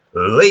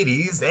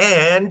Ladies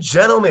and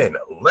gentlemen,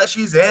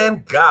 leshies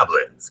and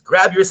goblins,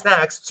 grab your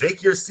snacks,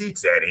 take your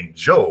seats, and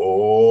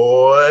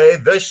enjoy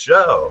the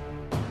show.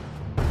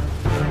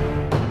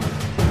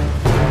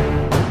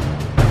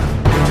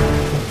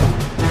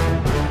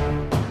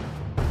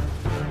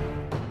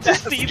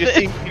 You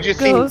just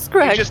Go, see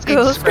Scrag,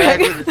 go, Scrag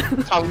Scrag. with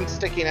his tongue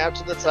sticking out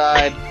to the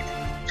side,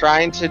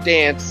 trying to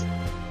dance.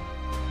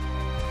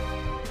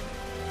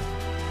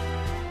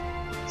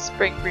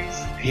 Spring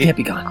Breeze He can't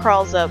be gone.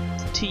 crawls up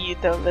to you,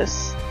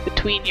 Thovis,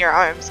 between your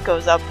arms,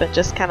 goes up and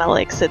just kind of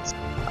like sits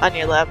on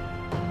your lap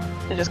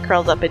and just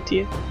curls up into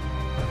you.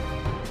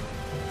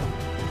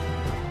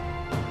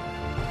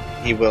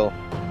 He will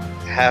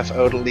have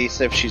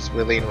Odalisa, if she's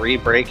willing,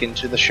 re-break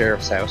into the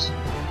sheriff's house.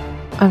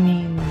 I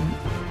mean,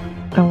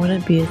 I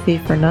wouldn't be a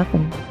thief for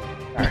nothing.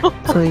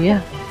 So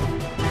yeah.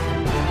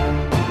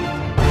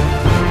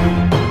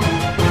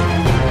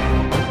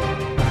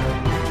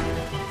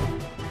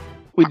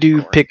 We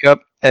do pick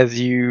up as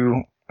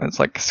it's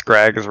like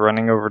Scrag is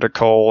running over to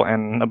Cole,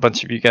 and a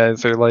bunch of you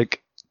guys are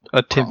like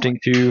attempting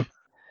to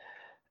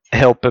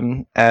help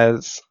him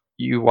as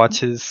you watch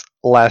his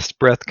last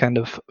breath kind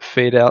of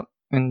fade out,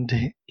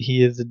 and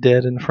he is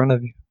dead in front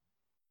of you.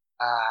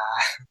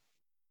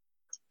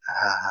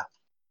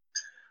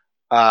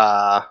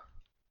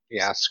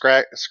 Yeah,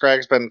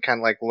 Scrag's been kind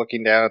of like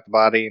looking down at the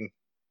body and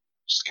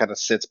just kind of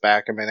sits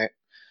back a minute,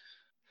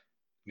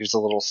 gives a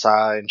little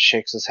sigh and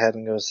shakes his head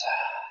and goes,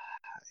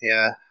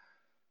 yeah.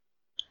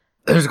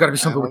 There's got to be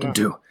something we can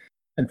do.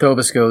 And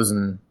Thovis goes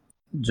and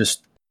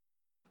just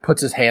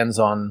puts his hands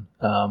on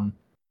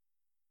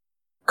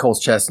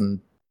Cole's chest and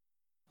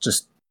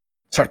just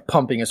starts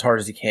pumping as hard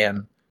as he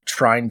can,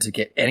 trying to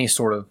get any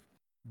sort of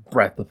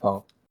breath to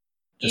pump.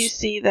 You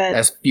see that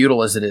as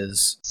futile as it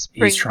is,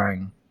 he's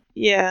trying.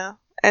 Yeah,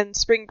 and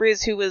Spring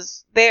Breeze, who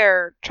was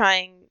there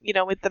trying,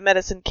 with the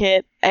medicine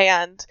kit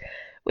and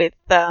with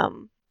I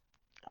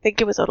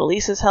think it was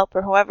Odalisa's help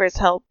or whoever's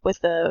help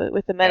with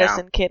the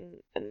medicine kit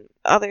and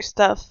other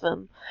stuff.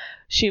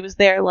 She was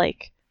there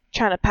like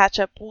trying to patch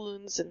up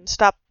wounds and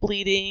stop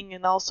bleeding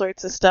and all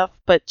sorts of stuff,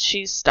 but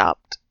she's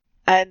stopped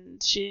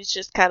and she's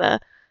just kind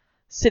of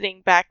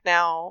sitting back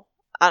now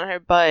on her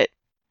butt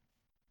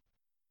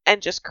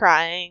and just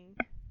crying.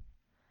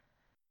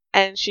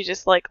 And she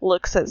just like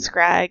looks at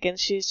Scrag and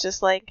she's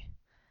just like,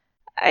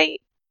 I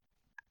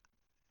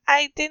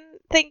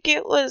didn't think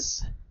it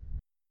was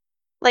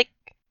like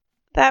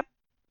that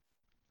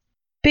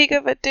big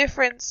of a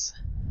difference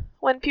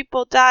when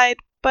people died,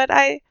 but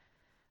I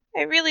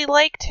really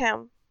liked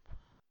him.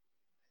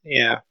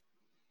 Yeah.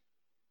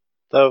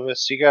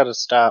 Thovis, you gotta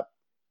stop.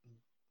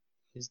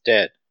 He's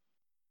dead.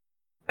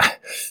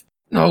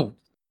 No.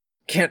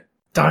 Can't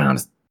die on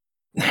his...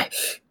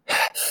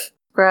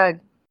 Scrag.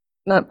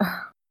 Not...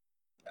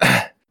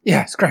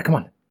 Yeah, Scrag, come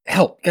on.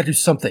 Help. You gotta do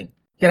something.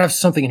 You gotta have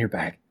something in your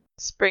bag.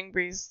 Spring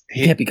Breeze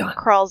He can't be gone.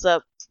 crawls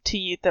up to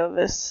you,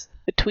 Thovis,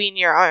 between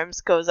your arms,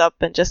 goes up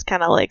and just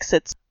kind of like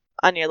sits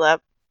on your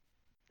lap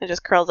and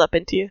just curls up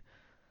into you.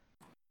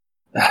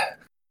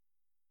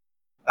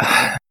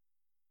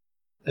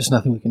 There's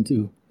nothing we can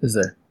do, is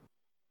there?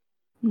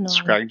 No.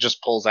 Scrag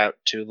just pulls out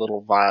 2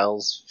 little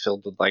vials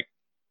filled with like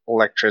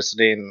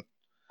electricity and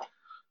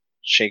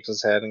shakes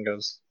his head and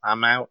goes,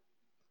 I'm out.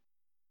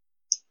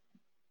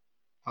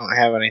 I don't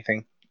have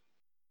anything.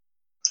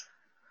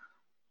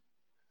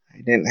 I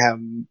didn't have...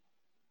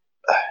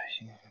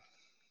 He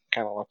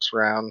kind of looks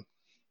around,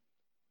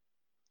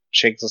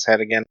 shakes his head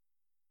again.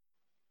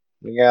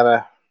 We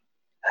gotta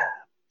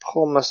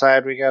pull him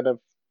aside. We gotta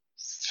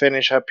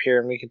finish up here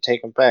and we can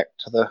take him back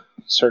to the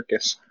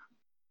circus.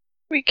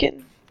 We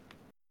can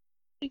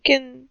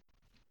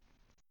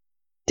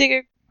dig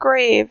a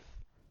grave,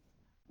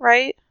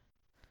 right?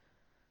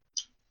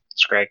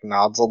 Scrag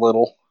nods a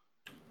little.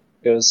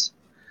 Goes,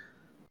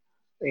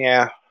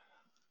 yeah,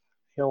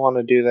 you'll want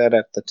to do that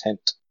at the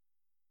tent.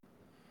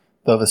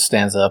 Thovis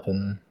stands up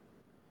and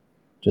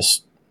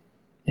just...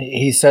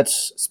 He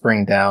sets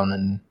Spring down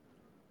and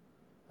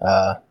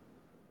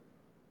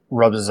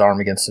rubs his arm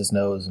against his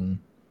nose and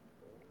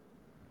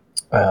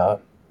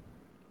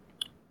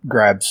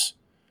grabs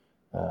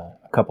a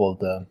couple of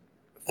the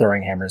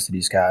throwing hammers that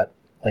he's got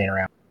laying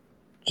around.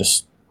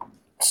 Just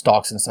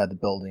stalks inside the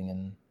building,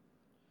 and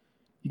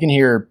you can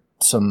hear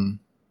some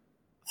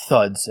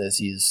thuds as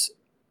he's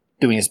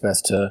doing his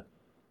best to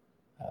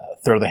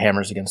throw the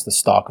hammers against the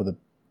stalk of the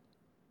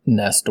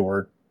nest,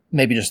 or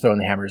maybe just throwing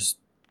the hammers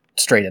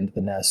straight into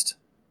the nest.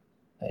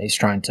 He's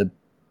trying to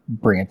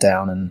bring it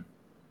down and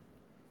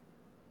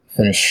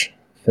finish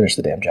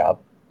the damn job.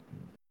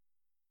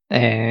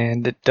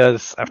 And it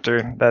does.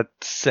 After that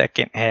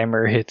second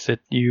hammer hits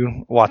it,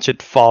 you watch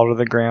it fall to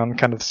the ground,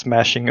 kind of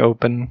smashing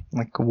open,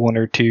 like 1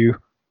 or 2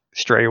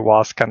 stray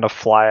wasps kind of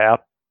fly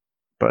out.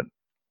 But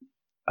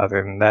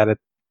other than that,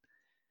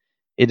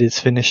 it is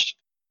finished.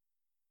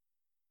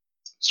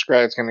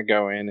 Scrag's gonna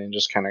go in and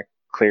just kind of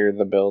clear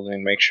the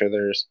building, make sure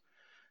there's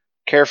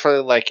carefully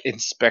like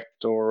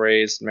inspect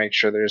doorways, make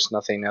sure there's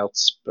nothing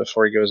else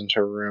before he goes into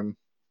a room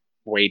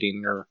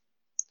waiting or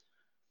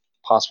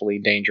possibly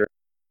dangerous.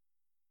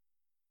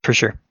 For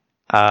sure.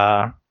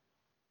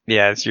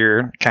 As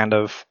you're kind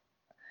of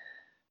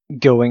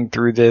going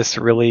through this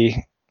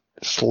really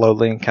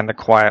slowly and kind of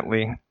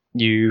quietly,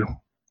 you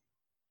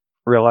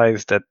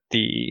realize that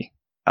the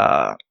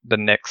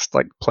next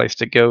place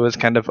to go is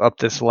kind of up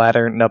this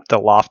ladder and up the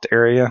loft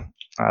area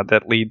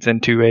that leads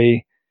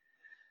into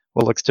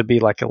what looks to be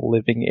like a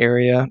living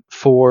area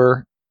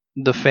for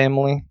the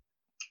family.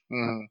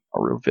 I'll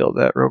reveal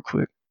that real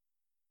quick.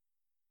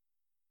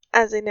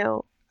 As I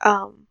know,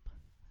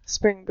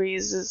 Spring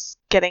Breeze is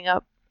getting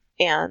up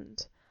and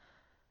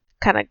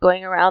kind of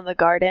going around the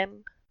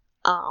garden,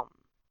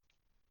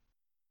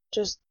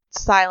 just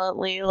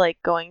silently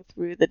going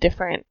through the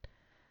different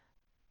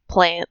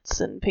plants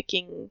and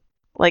picking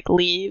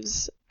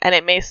leaves, and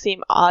it may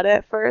seem odd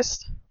at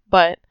first,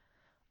 but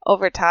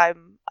over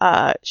time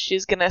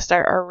she's gonna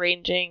start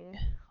arranging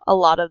a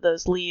lot of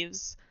those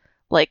leaves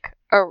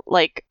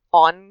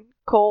on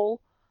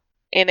Cole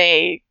in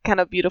a kind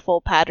of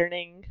beautiful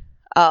patterning,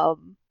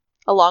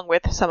 along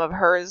with some of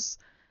hers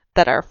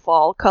that are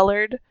fall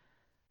colored,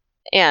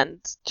 and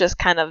just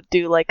kind of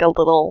do a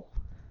little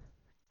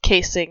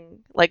casing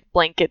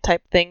blanket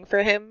type thing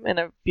for him in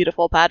a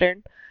beautiful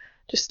pattern.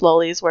 Just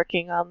slowly is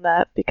working on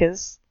that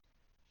because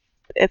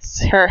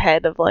it's her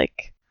head of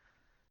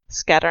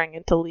scattering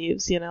into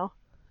leaves,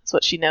 That's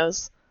what she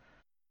knows.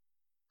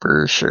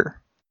 For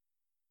sure.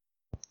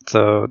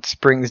 So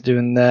Spring's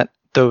doing that.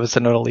 Thovis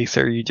and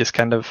Odalisa, are you just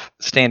kind of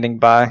standing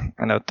by?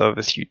 I know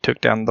Thovis, you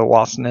took down the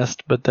wasp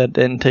nest, but that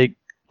didn't take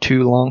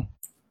too long.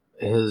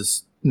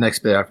 His next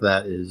bit after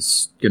that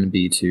is going to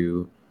be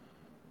to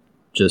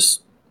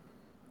just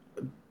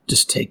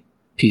take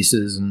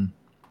pieces and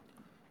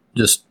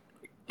just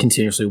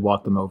continuously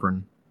walk them over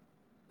and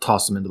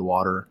toss them into the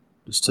water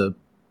just to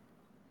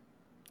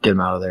get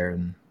them out of there,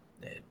 and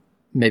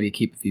maybe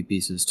keep a few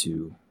pieces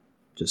to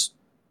just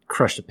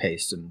crush the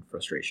paste and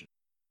frustration.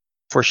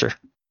 For sure.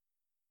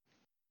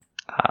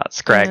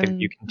 Scrag, if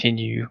you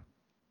continue...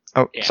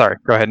 Oh, yeah. Sorry.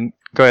 Go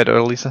ahead,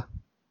 Odalisa.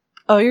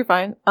 Oh, you're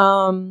fine.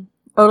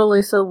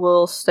 Odalisa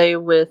will stay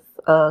with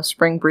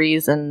Spring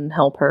Breeze and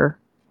help her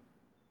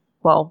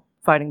while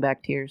fighting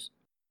back tears.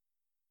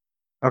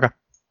 Okay.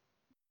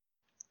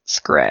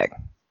 Scrag.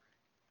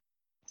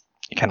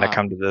 You kind of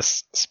come to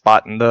this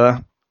spot in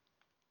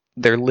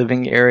their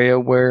living area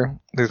where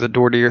there's a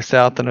door to your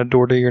south and a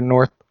door to your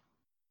north.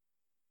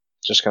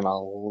 Just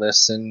gonna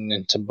listen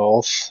into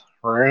both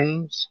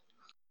rooms.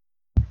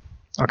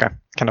 Okay.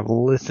 Kind of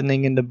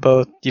listening into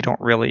both. You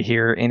don't really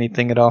hear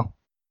anything at all.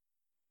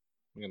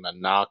 I'm gonna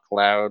knock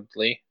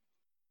loudly.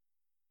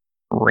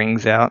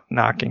 Rings out,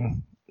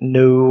 knocking.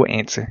 No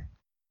answer.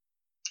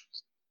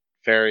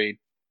 Very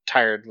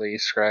tiredly,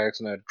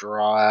 Scrag's gonna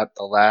draw out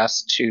the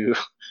last 2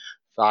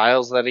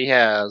 vials that he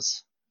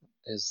has.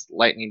 His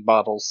lightning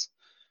bottles.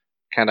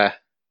 Kinda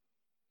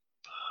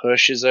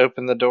pushes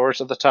open the door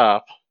to the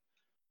top.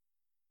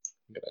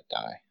 I'm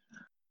gonna die.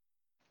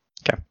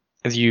 Okay.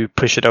 As you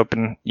push it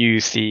open,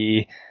 you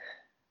see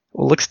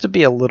what looks to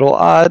be a little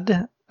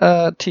odd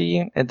to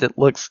you. It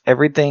looks,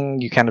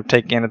 everything you kind of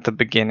take in at the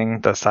beginning,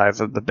 the size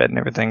of the bed and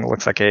everything,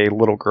 looks like a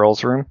little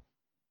girl's room.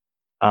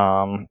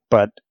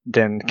 But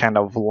then kind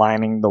of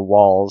lining the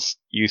walls,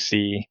 you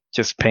see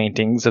just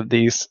paintings of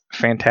these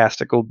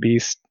fantastical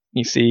beasts.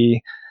 You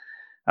see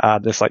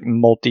this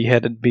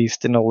multi-headed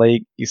beast in a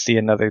lake. You see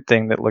another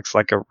thing that looks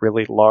like a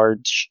really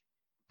large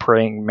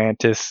praying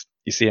mantis.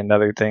 You see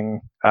another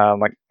thing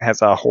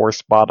has a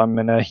horse bottom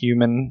and a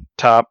human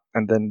top,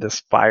 and then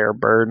this fire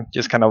bird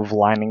just kind of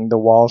lining the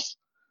walls.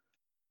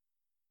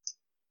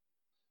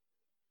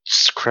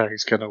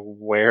 Scrag's gonna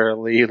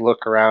warily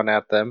look around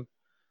at them.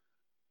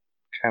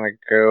 Kind of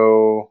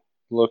go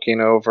looking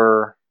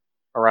over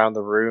around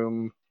the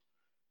room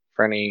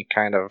for any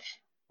kind of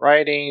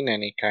writing,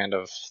 any kind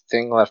of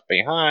thing left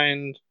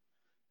behind,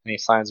 any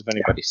signs of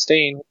anybody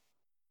staying.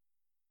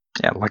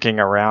 Yeah, looking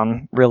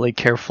around really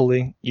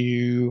carefully,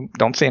 you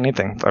don't see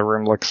anything. The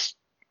room looks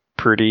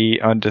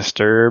pretty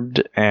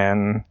undisturbed,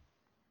 and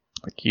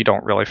you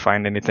don't really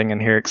find anything in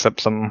here except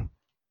some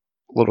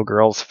little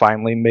girl's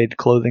finely made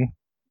clothing.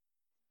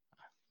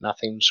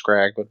 Nothing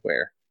Scrag would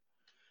wear.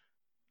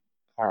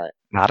 Alright.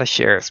 Not a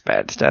sheriff's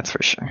badge, that's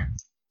for sure.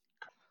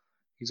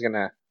 He's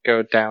gonna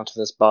go down to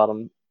this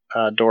bottom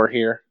door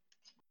here.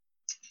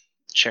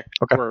 Check,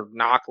 or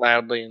knock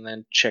loudly, and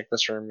then check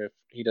this room if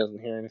he doesn't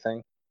hear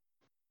anything.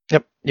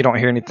 Yep, you don't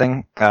hear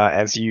anything.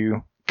 As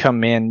you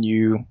come in,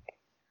 you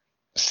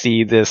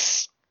see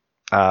this,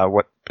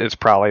 what is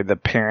probably the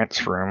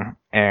parents' room,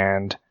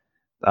 and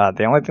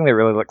the only thing that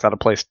really looks out of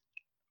place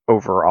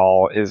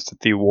overall is that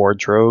the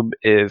wardrobe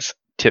is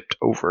tipped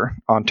over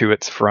onto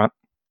its front.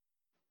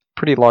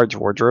 Pretty large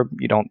wardrobe.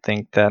 You don't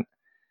think that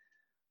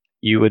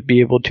you would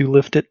be able to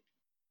lift it?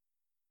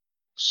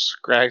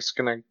 Scrag's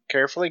gonna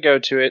carefully go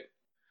to it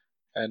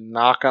and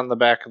knock on the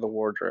back of the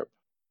wardrobe.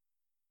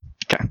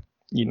 Okay.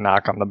 You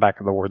knock on the back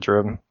of the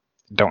wardrobe.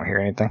 Don't hear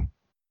anything.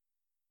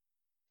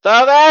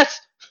 Thovis!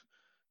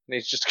 And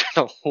he's just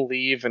gonna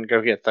leave and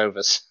go get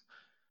Thovis.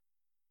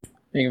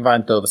 You can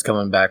find Thovis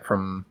coming back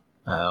from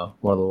one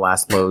of the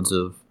last loads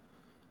of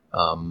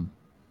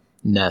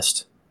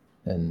nest,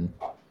 and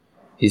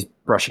he's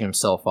brushing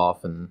himself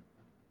off and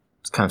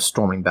kind of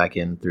storming back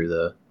in through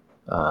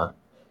the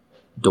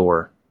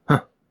door.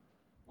 Huh.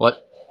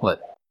 What?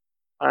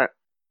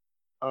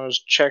 I was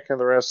checking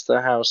the rest of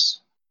the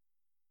house.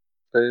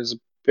 There's a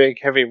big,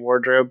 heavy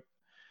wardrobe,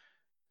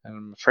 and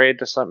I'm afraid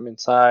there's something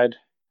inside.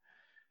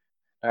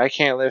 I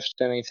can't lift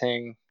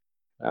anything.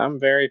 I'm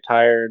very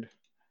tired.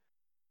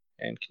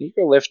 And can you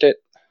go lift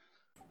it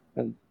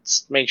and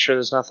make sure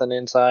there's nothing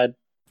inside?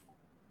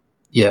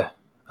 Yeah.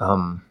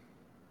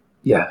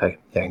 Yeah, I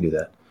can do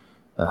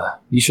that.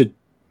 You should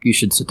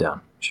sit down.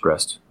 You should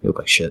rest. You look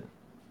like shit.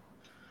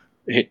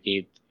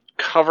 It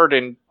covered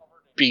in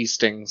bee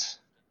stings,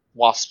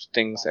 wasp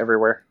stings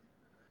everywhere.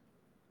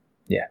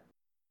 Yeah.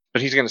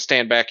 But he's gonna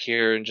stand back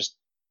here and just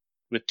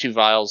with 2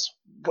 vials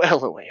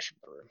well away from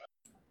the room.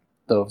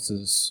 Dovs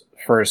is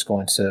first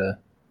going to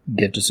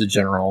give just a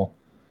general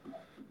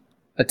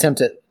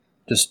attempt at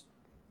just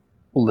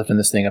lifting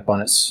this thing up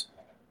on its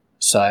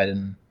side,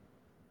 and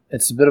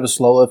it's a bit of a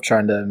slow lift,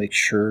 trying to make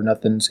sure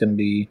nothing's going to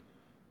be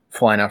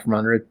flying out from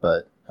under it,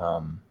 but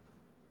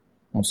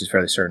once he's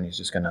fairly certain, he's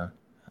just going to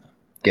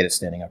get it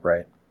standing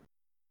upright.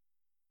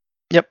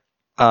 Yep.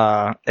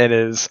 It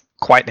is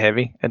quite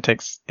heavy. It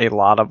takes a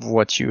lot of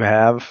what you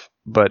have,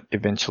 but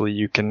eventually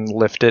you can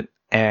lift it,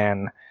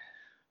 and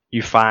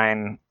you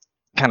find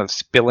kind of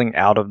spilling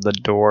out of the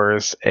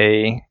doors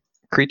a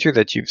creature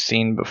that you've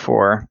seen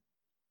before,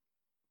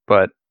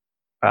 but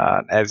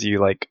as you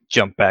like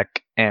jump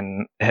back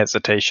in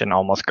hesitation,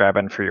 almost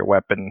grabbing for your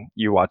weapon,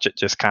 you watch it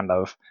just kind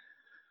of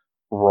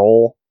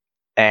roll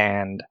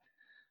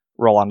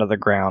onto the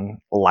ground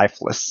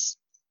lifeless,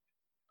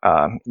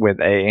 with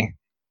a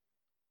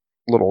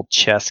little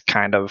chest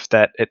kind of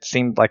that it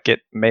seemed like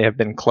it may have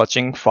been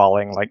clutching,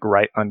 falling like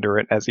right under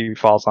it as he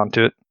falls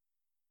onto it.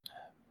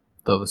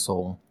 Though the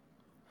soul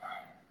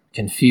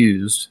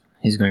confused,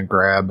 he's going to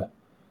grab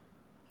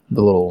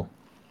the little,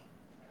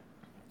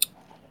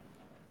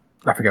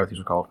 I forget what these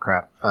are called.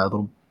 Crap.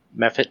 Little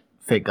Mephit.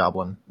 fake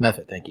goblin.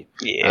 Mephit, thank you.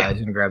 Yeah. He's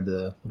going to grab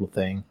the little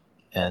thing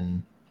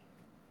and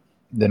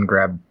then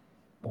grab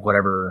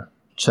whatever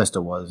chest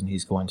it was, and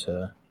he's going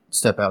to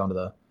step out onto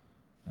the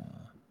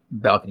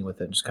balcony with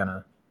it and just kind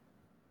of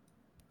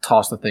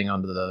toss the thing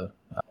onto the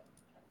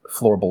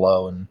floor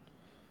below, and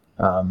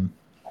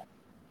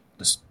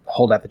just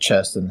hold out the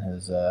chest in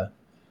his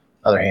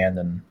other hand,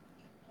 and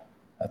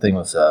that thing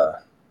was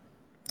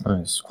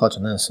he's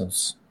clutching this, so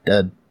it's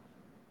dead.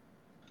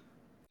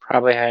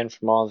 Probably hiding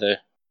from all the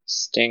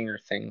stinger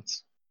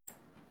things.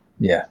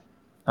 Yeah.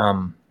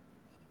 I'm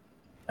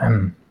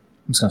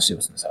just gonna see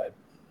what's inside.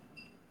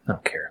 I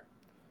don't care.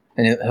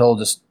 And he'll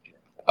just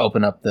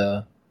open up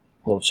the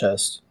little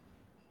chest.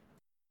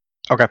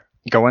 Okay.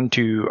 Going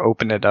to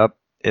open it up.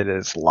 It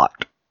is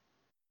locked.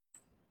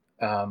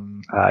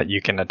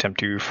 You can attempt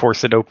to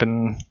force it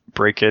open,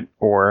 break it,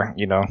 or,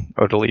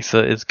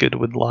 Odalisa is good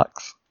with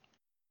locks.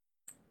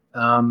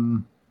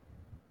 When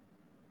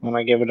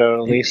I give it to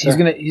Odalisa,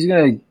 he's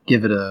gonna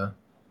give it a.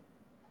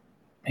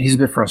 He's a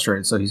bit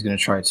frustrated, so he's gonna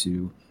try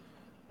to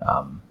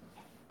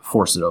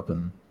force it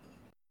open.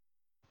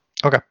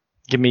 Okay.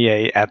 Give me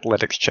a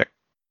athletics check.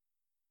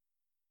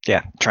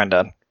 Yeah, trying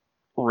to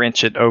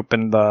wrench it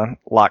open. The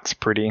lock's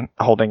pretty,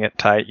 holding it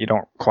tight. You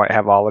don't quite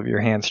have all of your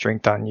hand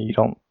strength on you.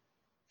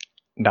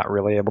 Not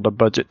really able to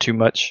budge it too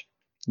much.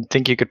 You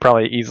think you could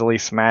probably easily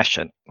smash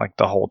it, like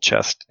the whole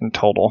chest in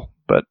total,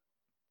 but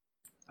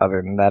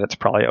other than that, it's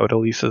probably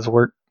Odalisa's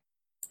work.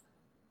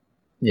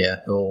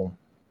 Yeah, he'll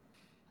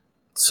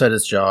set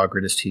his jaw,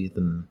 grit his teeth,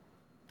 and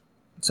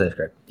say,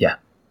 "Yeah.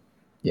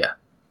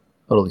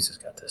 Odalisa's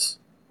got this.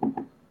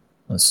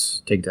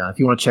 Let's take it down. If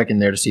you want to check in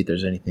there to see if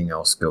there's anything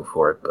else, go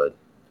for it, but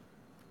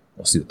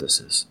we'll see what this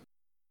is."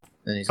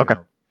 Then he's going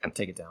to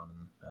take it down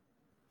and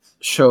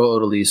show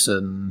Odalisa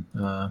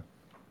and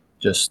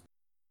just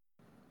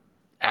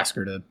ask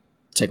her to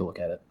take a look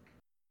at it.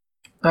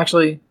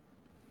 Actually,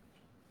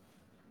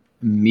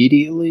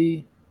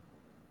 immediately,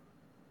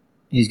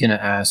 he's going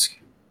to ask,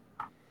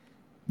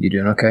 "You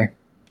doing okay?"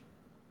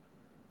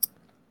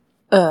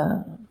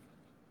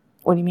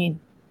 What do you mean?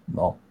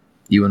 Well,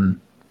 you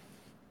and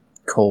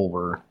Cole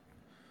were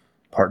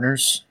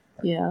partners,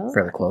 Yeah.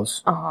 fairly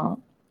close. Uh-huh.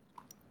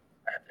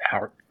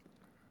 How?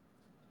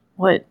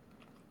 What?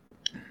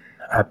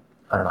 I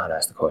don't know how to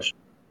ask the question.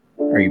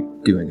 Are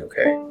you doing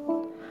okay?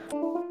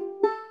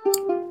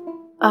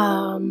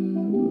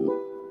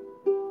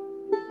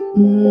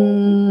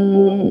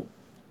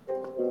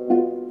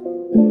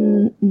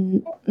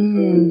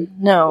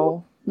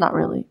 No, not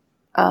really.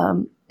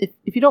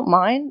 If you don't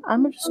mind,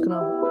 I'm just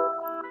gonna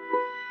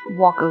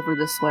walk over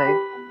this way.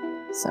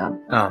 So,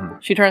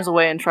 she turns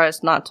away and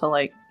tries not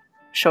to,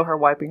 show her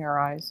wiping her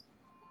eyes.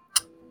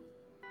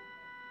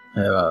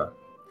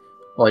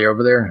 While you're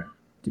over there,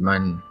 do you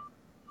mind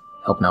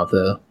helping out with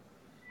the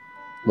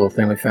little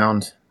thing we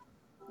found?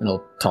 And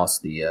he'll toss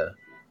the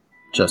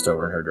chest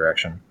over in her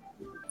direction.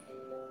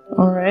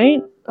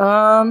 Alright,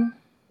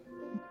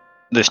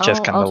 This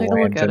chest kind I'll of take a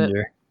look lands at in it.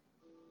 your...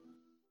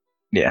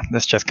 Yeah,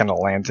 this chest kind of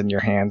lands in your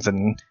hands,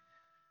 and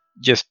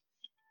just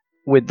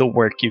with the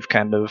work you've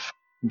kind of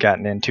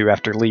gotten into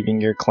after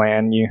leaving your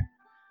clan, you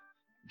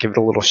give it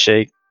a little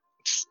shake.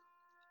 It's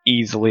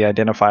easily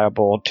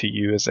identifiable to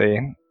you as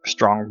a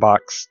strong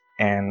box,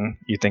 and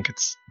you think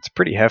it's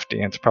pretty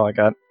hefty. It's probably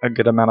got a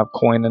good amount of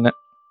coin in it.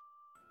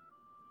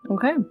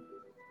 Okay.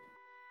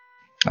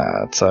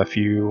 So if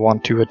you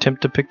want to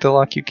attempt to pick the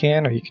lock, you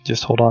can, or you can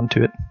just hold on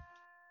to it.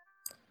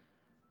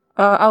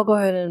 I'll go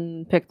ahead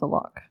and pick the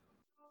lock.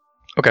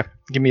 Okay,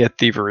 give me a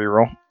thievery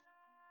roll.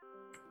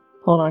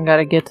 Hold on,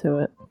 gotta get to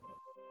it.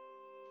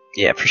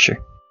 Yeah, for sure.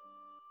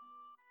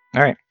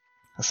 Alright,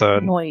 so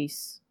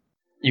Nice.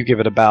 you give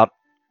it about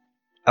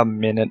a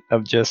minute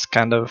of just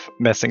kind of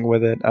messing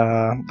with it.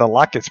 The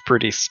lock is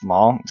pretty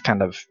small. It's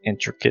kind of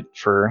intricate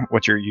for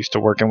what you're used to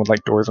working with,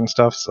 like doors and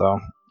stuff, so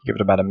give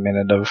it about a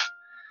minute of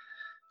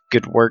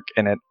good work,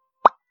 and it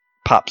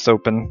pops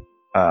open,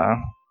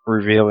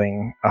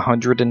 revealing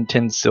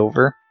 110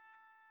 silver.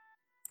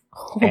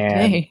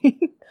 Okay.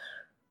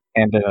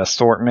 And an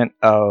assortment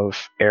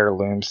of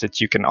heirlooms that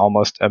you can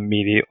almost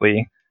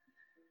immediately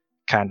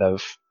kind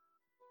of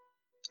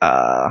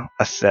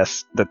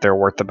assess that they're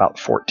worth about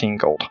 14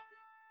 gold.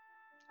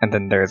 And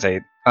then there's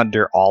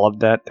under all of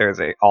that, there's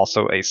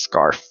also a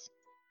scarf.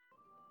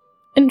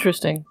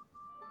 Interesting.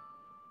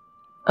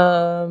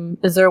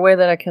 Is there a way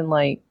that I can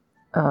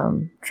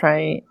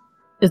try?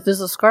 Does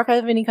the scarf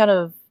have any kind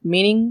of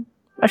meaning?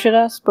 I should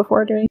ask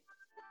before doing.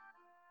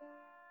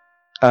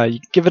 You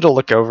give it a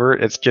look over.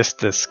 It's just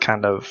this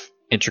kind of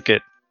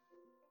intricate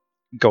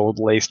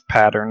gold-laced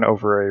pattern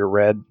over a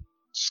red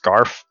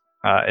scarf.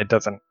 It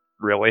doesn't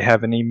really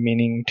have any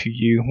meaning to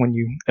you when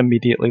you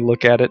immediately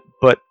look at it,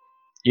 but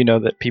you know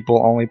that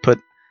people only put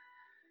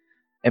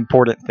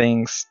important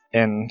things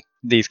in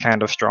these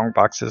kind of strong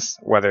boxes,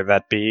 whether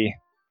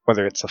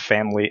it's a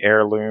family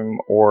heirloom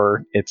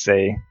or it's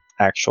a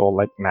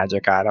actual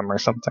magic item or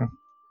something.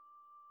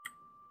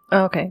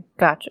 Okay,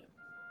 gotcha.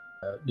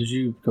 Did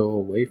you go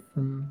away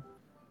from?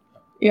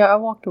 Yeah, I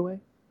walked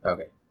away.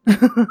 Okay.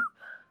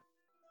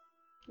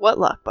 What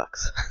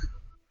lockbox?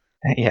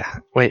 Yeah,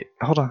 wait,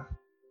 hold on.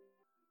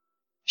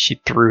 She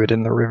threw it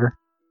in the river.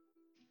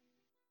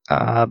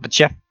 But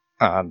yeah,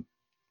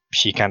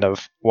 she kind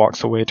of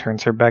walks away,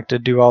 turns her back to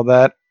do all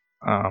that.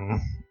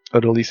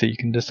 Odalisa, you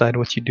can decide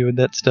what you do with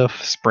that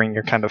stuff. Spring,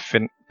 you're kind of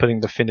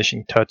putting the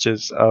finishing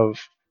touches of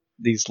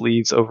these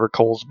leaves over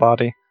Cole's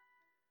body.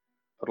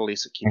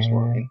 Odalisa keeps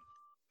walking.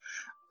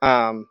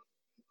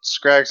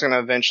 Scrag's gonna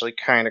eventually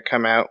kind of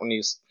come out when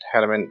he's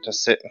had a minute to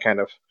sit and kind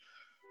of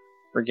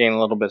regain a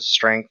little bit of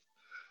strength.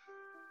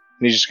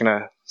 And he's just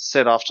gonna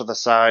sit off to the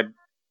side,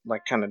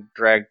 kind of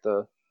drag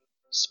the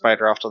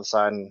spider off to the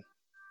side and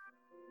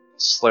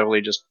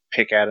slowly just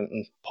pick at it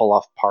and pull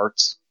off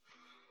parts.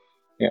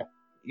 Yeah.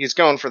 He's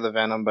going for the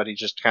venom, but he's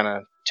just kind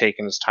of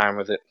taking his time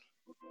with it,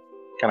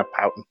 kind of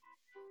pouting.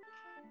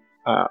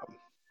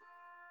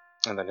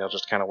 And then he'll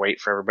just kind of wait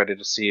for everybody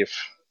to see if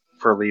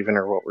we're leaving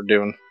or what we're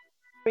doing.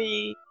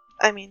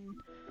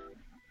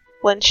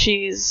 When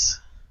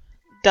she's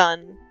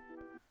done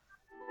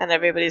and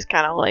everybody's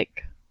kind of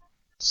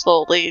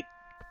slowly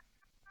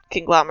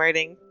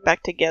conglomerating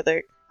back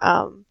together,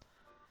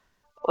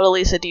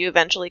 Odalisa, do you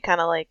eventually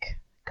kind of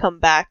come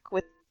back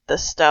with the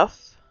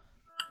stuff?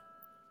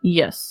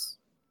 Yes.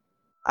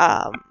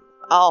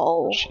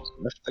 She's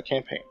left the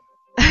campaign.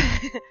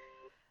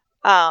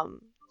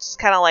 Just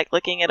kind of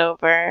looking it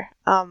over.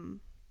 Are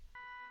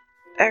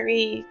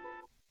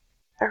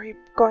we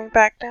going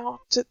back now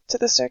to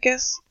the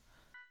circus?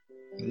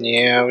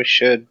 Yeah, we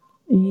should.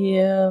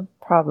 Yeah,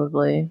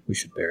 probably. We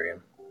should bury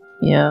him.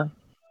 Yeah. At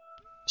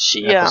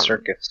the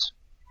circus.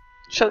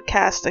 She'll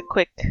cast a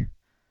quick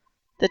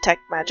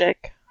detect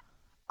magic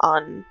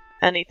on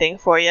anything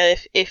for you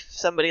if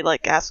somebody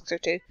asks her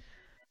to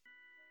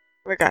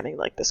regarding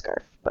the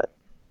scarf, but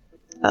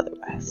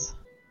otherwise.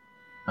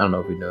 I don't know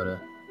if we know to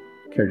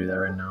care to do that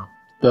right now.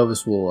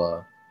 Belvis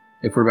will,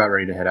 if we're about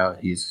ready to head out,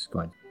 he's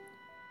going to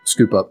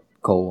scoop up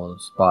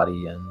Cole's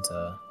body and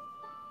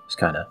just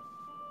kind of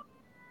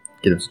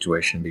get him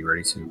situated to be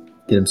ready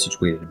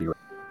to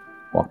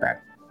walk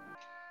back.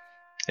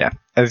 Yeah,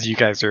 as you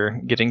guys are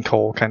getting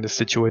Cole kind of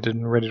situated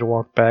and ready to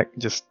walk back,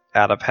 just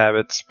out of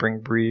habit, Spring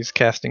Breeze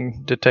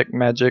casting detect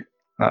magic.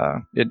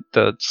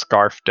 The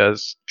scarf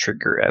does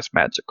trigger as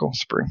magical,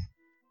 Spring.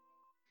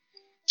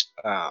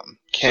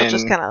 She'll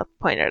just kind of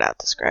point it out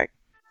to Scrag.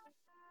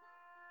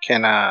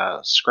 Can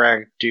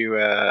Scrag do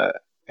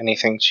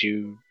anything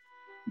to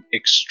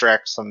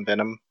extract some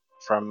venom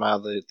from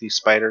the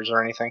spiders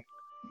or anything?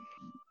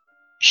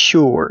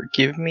 Sure,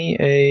 give me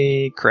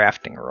a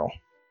crafting roll.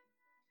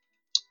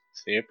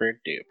 Super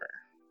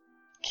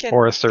duper.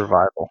 Or a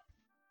survival.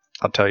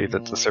 I'll tell you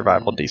that the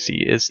survival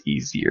DC is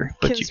easier,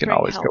 but you can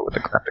always go with a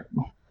crafting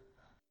roll.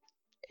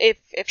 If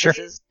Sure. This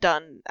is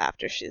done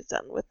after she's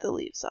done with the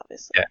leaves,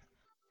 obviously. Yeah.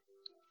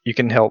 You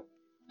can help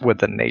with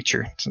the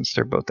nature, since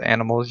they're both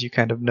animals, you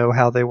kind of know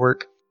how they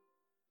work.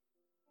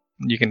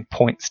 You can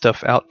point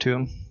stuff out to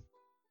them.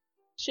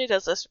 She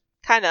does this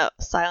kind of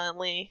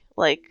silently,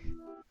 Do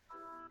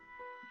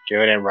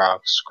it in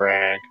rock,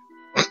 Scrag.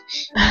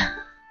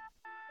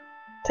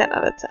 10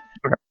 out of 10.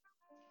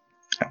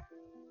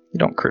 You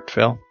don't crit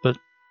fail, but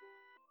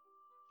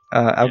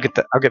I'll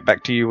get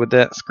back to you with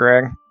that,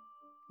 Scrag.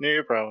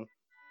 No problem.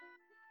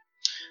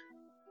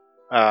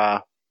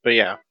 But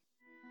yeah,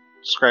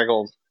 Scrag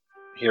will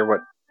hear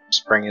what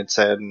Spring had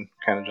said and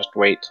kind of just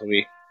wait till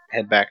we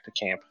head back to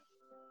camp.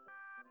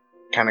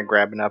 Kind of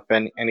grabbing up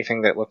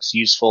anything that looks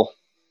useful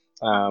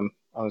on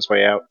his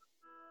way out.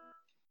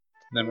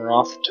 Then we're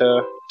off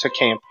to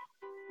camp.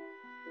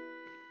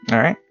 All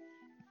right.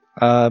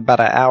 About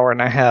an hour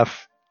and a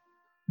half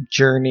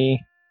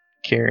journey,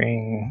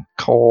 carrying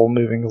coal,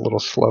 moving a little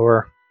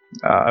slower.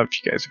 If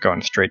you guys are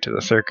going straight to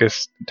the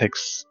circus, it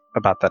takes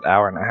about that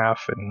hour and a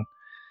half, and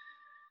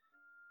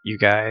you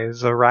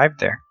guys arrived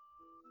there.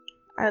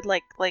 I'd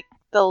like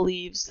the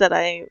leaves that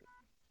I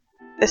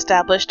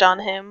established on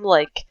him,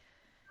 like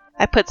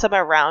I put some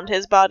around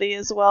his body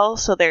as well,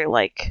 so they're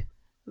like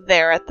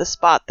there at the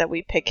spot that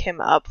we pick him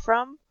up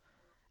from.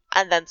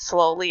 And then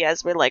slowly,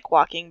 as we're like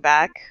walking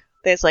back,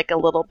 there's like a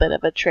little bit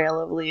of a trail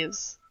of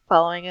leaves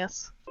following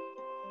us.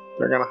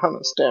 They're gonna hunt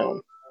us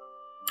down.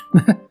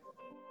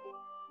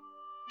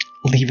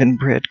 Leaving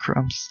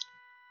breadcrumbs.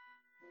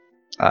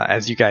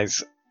 As you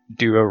guys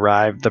do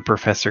arrive, the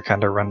professor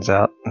kind of runs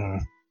out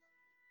and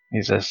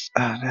he says,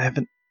 I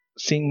haven't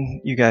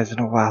seen you guys in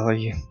a while.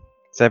 Is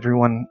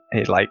everyone...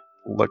 He like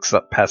looks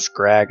up past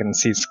Scrag and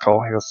sees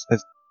Cole. He goes,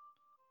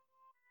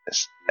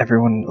 is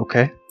everyone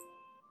okay?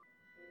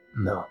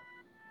 No.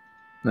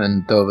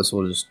 And the of us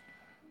will just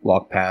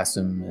walk past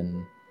him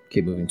and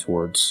keep moving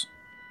towards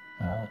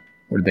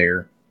where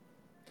their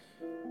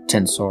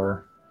tents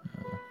are,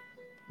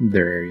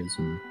 their areas,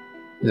 and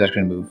he's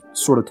actually going to move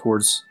sort of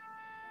towards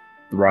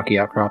the rocky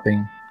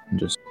outcropping and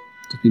just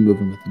be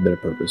moving with a bit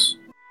of purpose.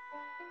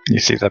 You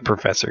see the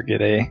professor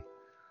get a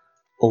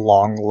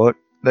long look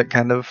that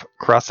kind of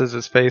crosses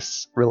his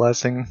face,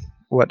 realizing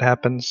what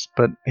happens,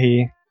 but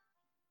he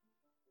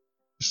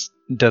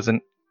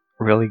doesn't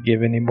really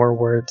give any more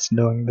words,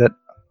 knowing that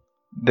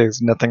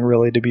there's nothing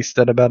really to be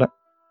said about it.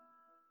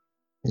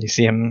 You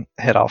see him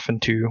head off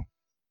into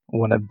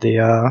one of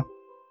the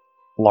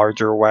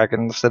larger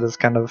wagons that has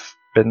kind of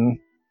been...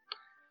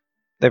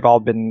 They've all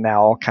been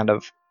now kind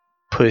of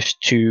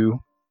pushed to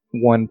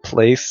one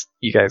place.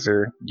 You guys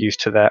are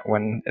used to that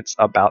when it's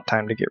about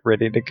time to get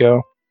ready to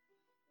go.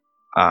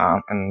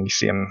 And you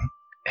see him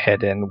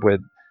head in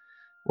with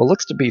what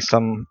looks to be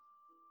some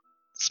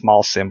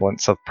small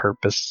semblance of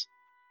purpose.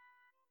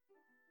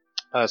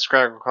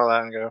 Scrag will call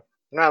out and go,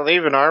 "We're not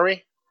leaving, are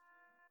we?"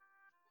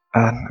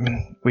 I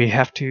mean, we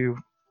have to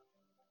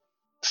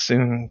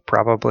soon,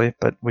 probably,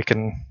 but we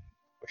can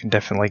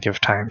definitely give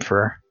time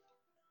for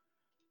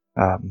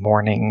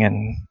morning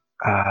and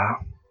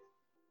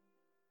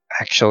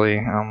actually,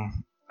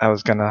 I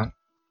was gonna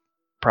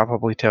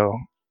probably tell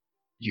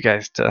you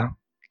guys to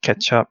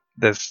catch up.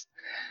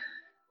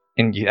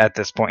 At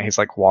this point, he's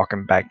like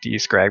walking back to you,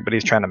 Scrag, but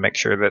he's trying to make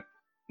sure that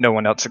no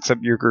one else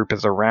except your group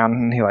is around.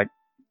 And he like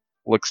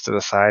looks to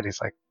the side. He's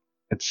like,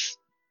 "It's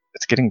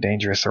getting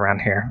dangerous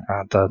around here.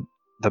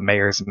 The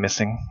mayor's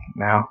missing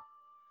now."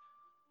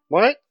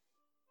 What?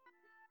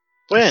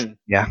 When?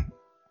 Yeah.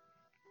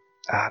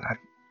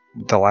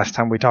 The last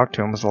time we talked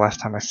to him was the last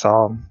time I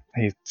saw him.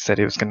 He said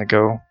he was going to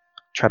go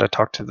try to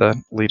talk to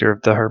the leader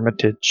of the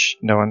Hermitage,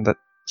 knowing that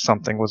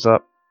something was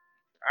up.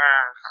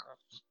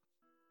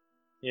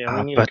 Yeah,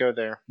 we need to go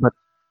there. But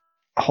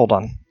hold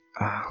on.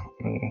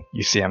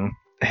 You see him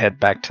head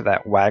back to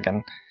that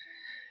wagon.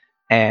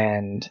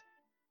 And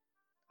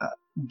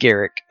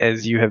Garrick,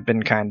 as you have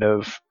been kind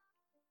of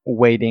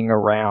waiting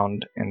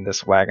around in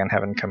this wagon,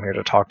 having come here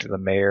to talk to the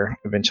mayor,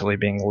 eventually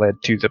being led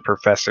to the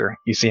professor,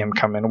 you see him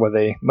come in with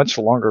a much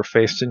longer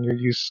face than you're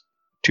used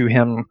to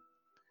him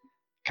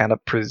kind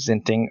of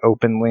presenting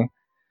openly.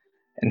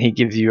 And he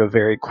gives you a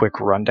very quick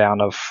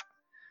rundown of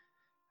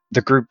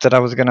the group that I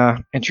was going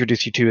to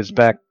introduce you to is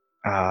back.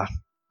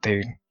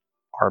 They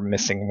are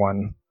missing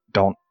one.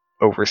 Don't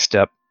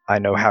overstep. I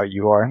know how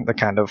you are. The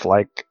kind of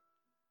like,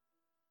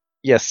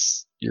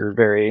 yes, you're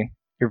very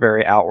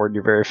outward,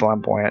 you're very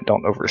flamboyant.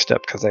 Don't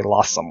overstep because they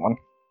lost someone.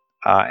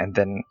 And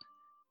then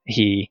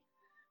he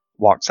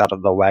walks out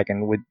of the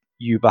wagon with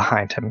you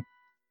behind him.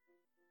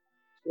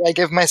 Should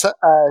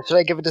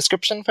I give a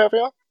description for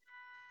everyone?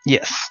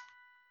 Yes.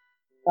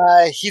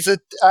 He's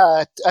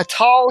a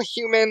tall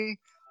human,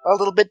 a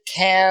little bit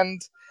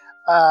tanned,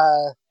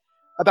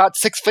 about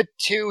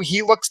 6'2".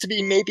 He looks to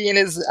be maybe in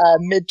his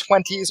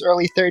mid-20s,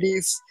 early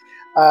 30s.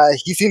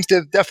 He seems to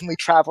have definitely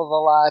traveled a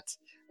lot.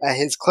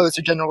 His clothes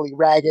are generally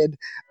ragged.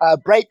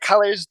 Bright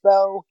colors,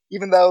 though,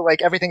 even though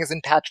like everything is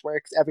in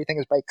patchwork, everything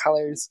is bright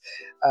colors.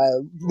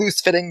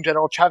 Loose-fitting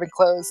general traveling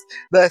clothes.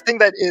 The thing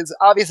that is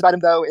obvious about him,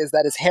 though, is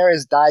that his hair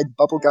is dyed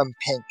bubblegum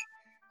pink,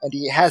 and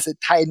he has it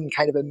tied in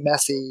kind of a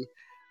messy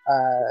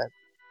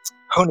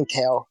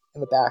ponytail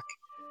in the back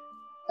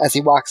as he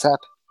walks up.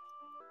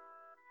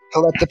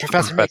 He'll let the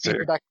professor make the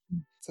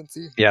introduction.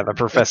 Yeah, the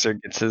professor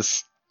gets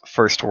his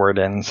first word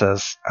in and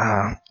says,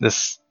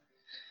 this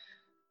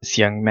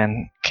young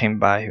man came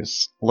by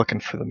who's looking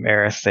for the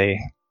mayor.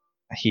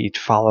 He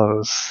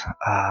follows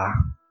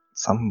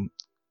some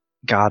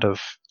god of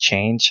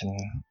change, and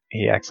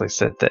he actually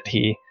said that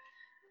he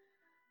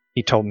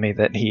told me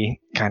that he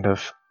kind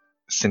of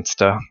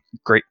sensed a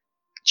great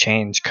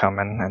change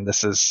coming, and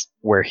this is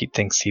where he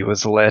thinks he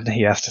was led.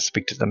 He asked to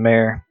speak to the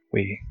mayor.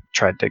 We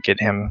tried to get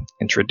him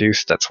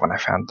introduced. That's when I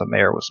found the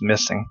mayor was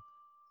missing,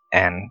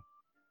 and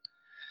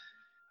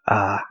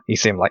he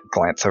seemed like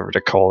glance over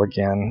to Cole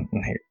again,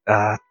 and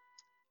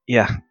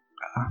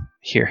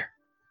here,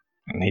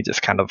 and he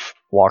just kind of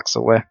walks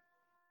away.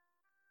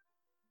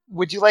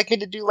 Would you like me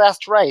to do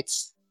last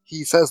rites?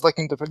 He says,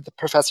 looking to the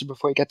professor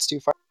before he gets too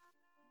far.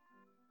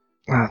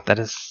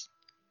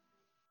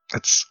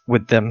 It's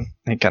with them.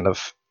 He kind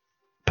of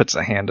puts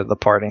a hand to the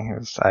party.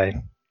 I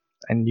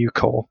knew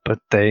Cole, but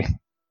they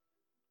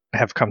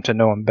have come to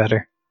know him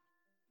better.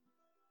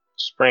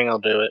 Spring will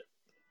do it.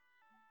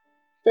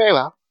 Very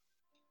well.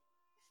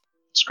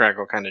 Scrag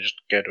will kind of just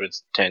go to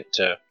his tent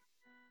to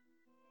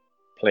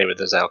play with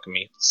his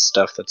alchemy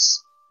stuff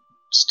that's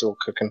still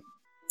cooking.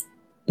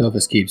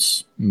 Dovis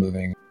keeps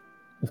moving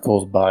with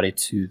Cole's body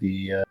to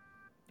the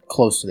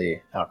close to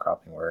the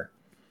outcropping where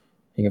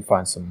he can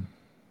find some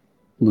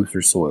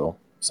looser soil,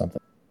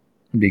 something.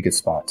 It'd be a good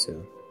spot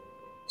to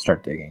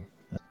start digging.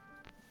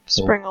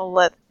 Spring will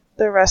let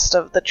the rest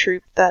of the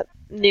troop that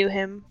knew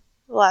him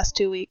the last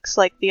 2 weeks,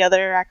 like the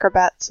other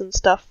acrobats and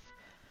stuff,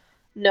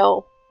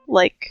 know.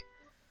 Like,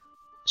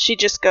 she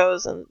just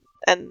goes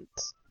and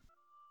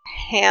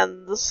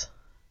hands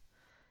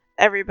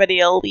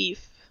everybody a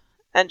leaf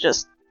and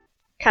just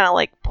kind of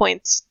like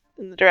points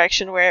in the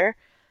direction where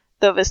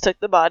Dovis took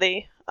the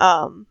body.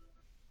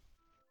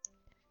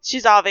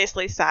 She's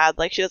obviously sad,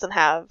 like she doesn't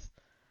have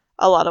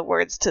a lot of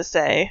words to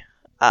say,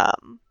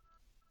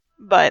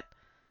 but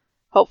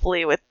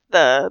hopefully with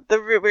the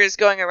rumors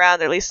going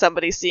around, or at least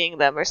somebody seeing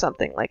them or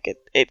something, like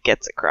it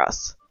gets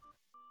across.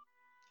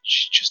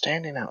 She's just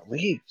handing out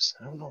leaves.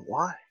 I don't know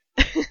why.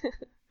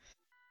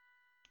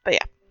 But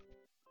yeah.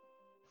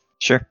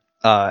 Sure.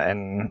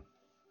 And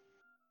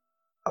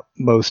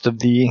most of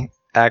the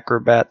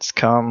acrobats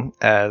come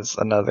as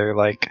another,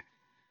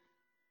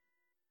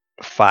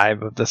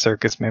 5 of the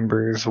circus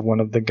members, one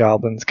of the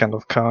goblins kind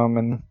of come,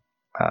 and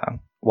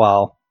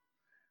while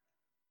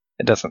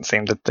it doesn't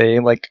seem that they,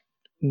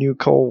 knew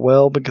Cole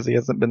well because he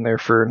hasn't been there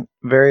for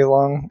very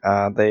long,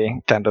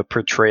 they kind of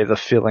portray the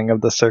feeling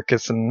of the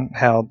circus and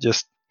how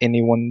just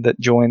anyone that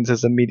joins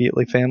is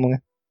immediately family.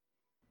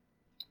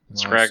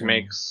 Scrag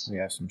makes... We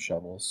have some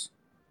shovels.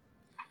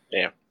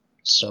 Yeah.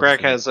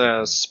 Scrag has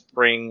a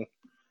Spring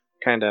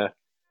kind of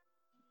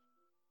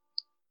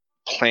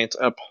plant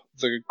up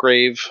the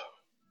grave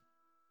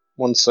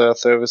once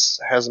Thovis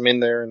has him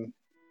in there and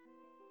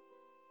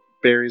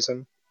buries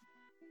him.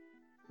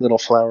 Little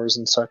flowers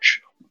and such.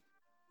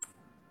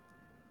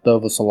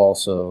 Thovis will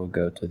also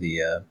go to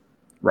the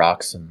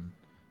rocks and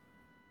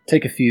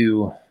take a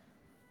few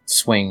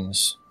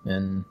swings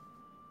and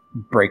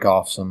break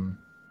off some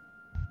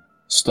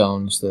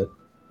stones that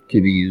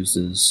could be used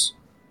as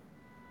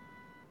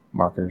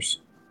markers.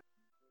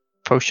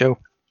 Posho.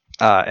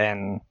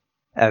 And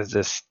as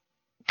this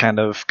kind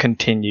of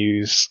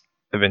continues,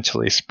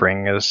 eventually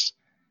Spring is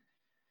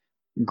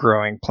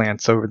growing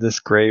plants over this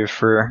grave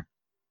for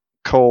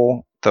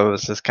Cole.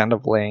 Those is kind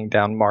of laying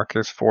down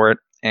markers for it,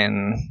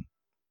 and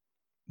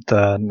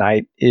the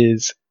night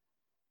is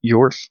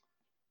yours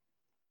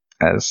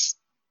as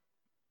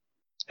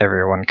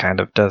everyone kind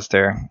of does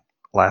their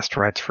last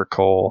rites for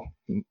Cole.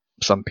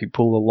 Some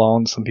people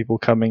alone, some people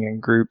coming in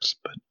groups,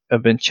 but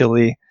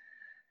eventually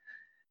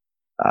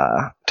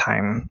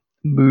time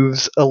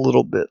moves a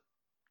little bit,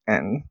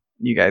 and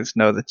you guys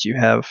know that you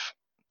have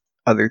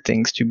other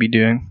things to be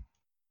doing.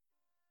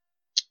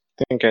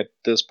 I think at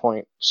this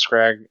point,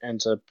 Scrag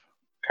ends up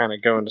kind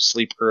of going to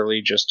sleep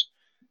early, just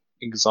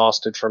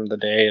exhausted from the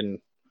day and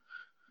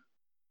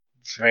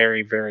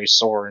very, very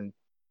sore and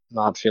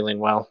not feeling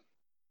well.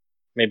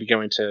 Maybe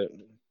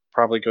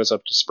probably goes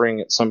up to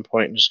Spring at some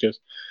point and just goes,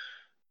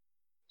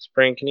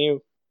 Spring, can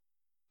you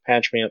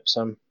patch me up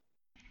some?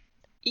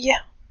 Yeah,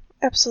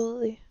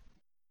 absolutely.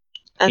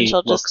 And he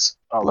she'll looks just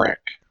a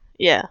wreck.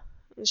 Yeah.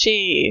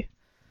 She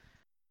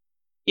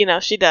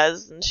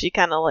does, and she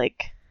kind of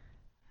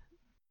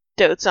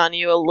dotes on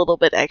you a little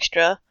bit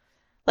extra.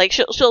 Like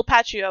she'll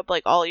patch you up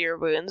all your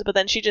wounds, but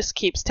then she just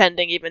keeps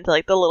tending even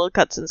to the little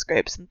cuts and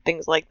scrapes and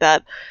things like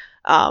that,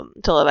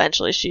 until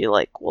eventually she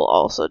will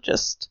also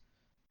just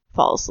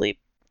fall asleep,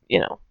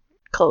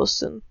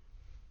 close and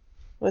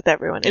with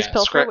everyone. Is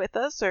Pilfer with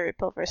us, or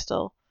Pilfer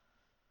still?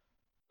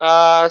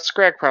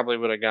 Scrag probably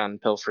would have gone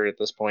Pilfer at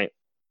this point.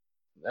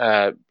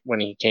 When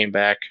he came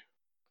back,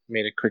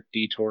 made a quick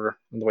detour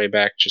on the way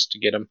back just to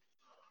get him.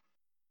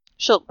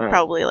 She'll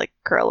probably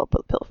curl up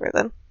with Pilfer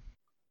then.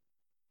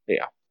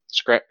 Yeah.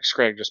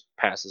 Scrag just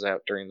passes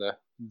out during the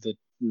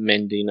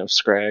mending of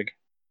Scrag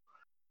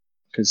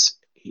because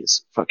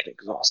he's fucking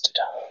exhausted.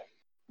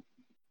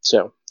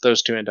 So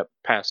those two end up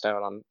passed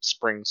out on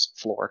Spring's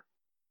floor.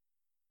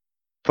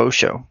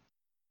 Posho.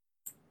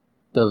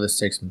 Dovis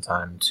takes some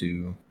time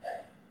to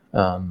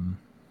once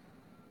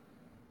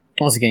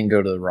again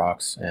go to the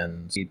rocks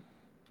and he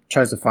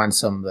tries to find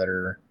some that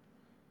are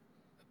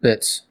a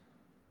bit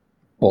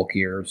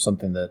bulkier,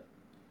 something that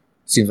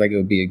seems like it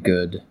would be a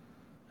good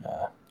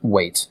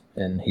weight,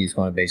 and he's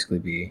going to basically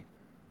be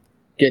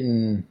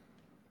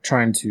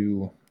trying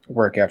to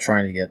work out,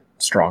 trying to get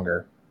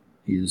stronger.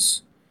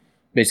 He's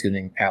basically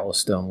doing Atlas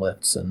stone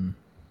lifts and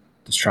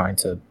just trying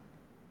to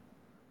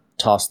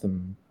toss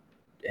them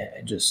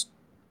and just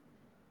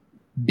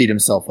beat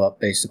himself up,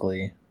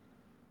 basically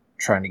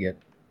trying to get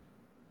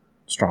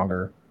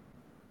stronger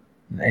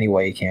in any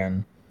way he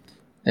can.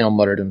 And he'll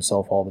mutter to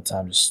himself all the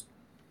time, just,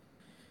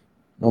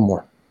 no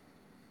more.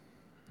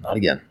 Not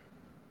again.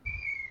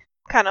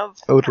 Kind of.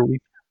 Totally.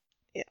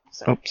 Yeah.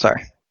 Sorry. Oh,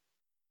 sorry.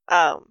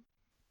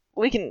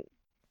 We can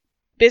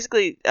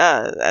basically,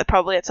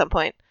 probably at some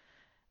point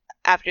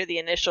after the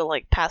initial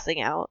like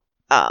passing out,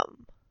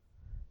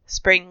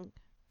 Spring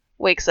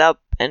wakes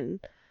up and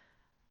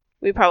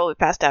we probably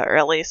passed out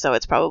early, so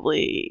it's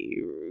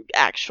probably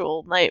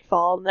actual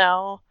nightfall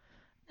now,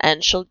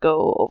 and she'll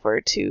go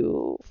over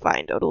to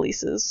find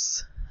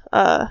Odalise's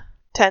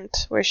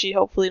tent where she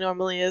hopefully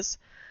normally is,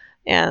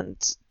 and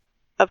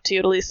up to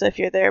you, Odalisa, if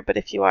you're there, but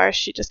if you are,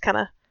 she just kind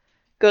of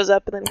goes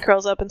up and then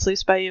curls up and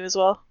sleeps by you as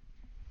well.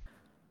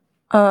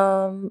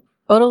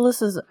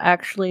 Odalisa is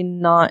actually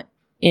not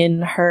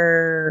in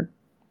her,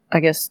 I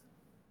guess,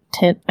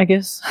 tent, I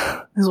guess,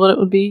 is what it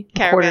would be.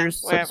 Caravan,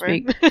 Quarters, so to wherever.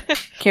 speak.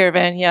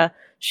 Caravan, yeah.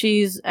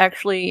 She's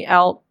actually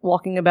out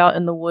walking about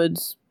in the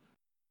woods.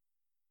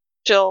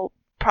 She'll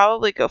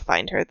probably go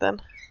find her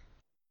then.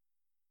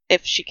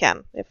 If she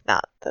can. If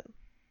not, then...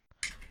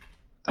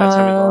 That's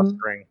how we lost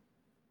Spring.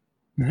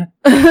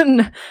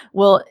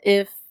 Well,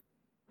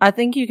 I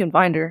think you can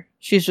find her.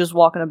 She's just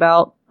walking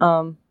about,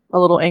 a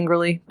little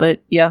angrily,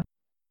 but yeah.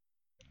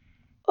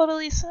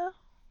 Odalisa?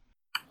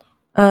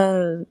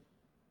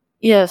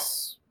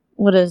 Yes.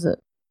 What is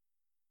it?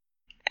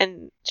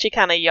 And she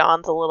kind of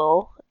yawns a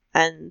little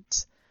and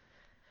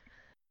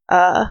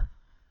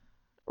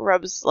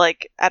rubs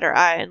like at her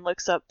eye and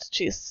looks up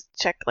to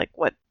check like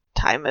what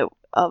time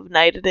of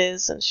night it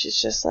is, and she's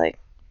just like,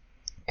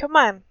 come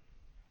on,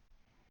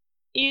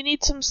 you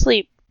need some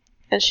sleep.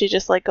 And she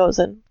just like goes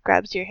and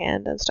grabs your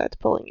hand and starts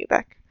pulling you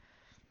back.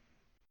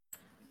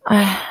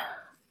 I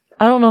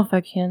don't know if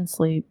I can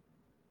sleep.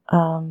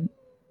 I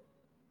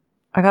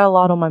got a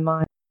lot on my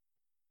mind.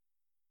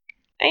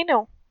 I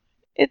know.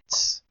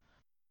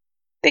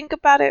 Think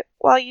about it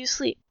while you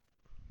sleep.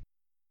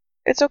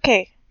 It's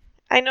okay.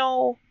 I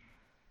know.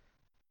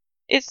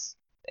 It's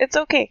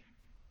okay.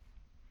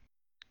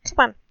 Come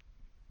on.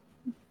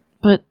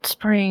 But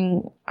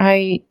Spring,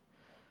 I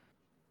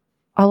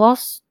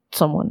lost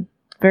someone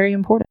very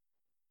important.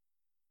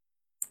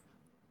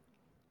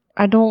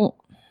 I don't...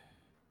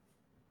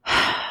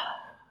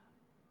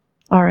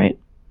 Alright.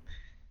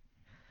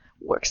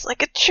 Works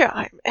like a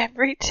charm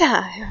every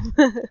time.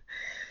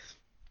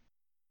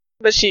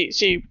 But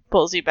she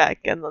pulls you back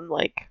and then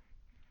like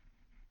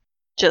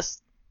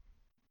just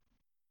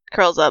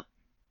curls up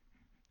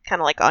kind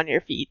of like on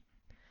your feet.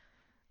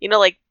 You know,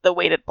 like the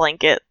weighted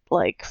blanket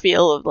like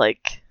feel of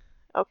like,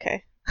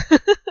 okay.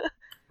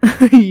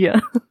 Yeah.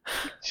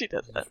 She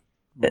does that.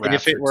 And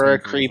if it were a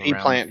creepy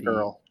plant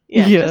girl.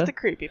 Yeah, Yeah. just a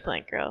creepy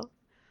plant girl.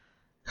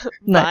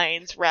 Nice.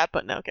 Vines wrap,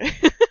 but no, okay.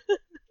 I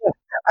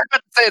was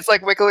about to say it's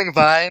like wiggling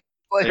vine.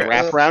 Like, They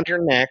wrap around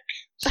your neck,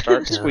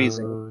 start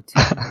squeezing. Go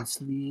to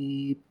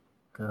sleep.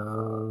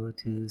 Go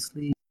to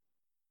sleep.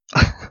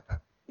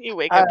 You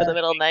wake up in the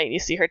middle of the night and you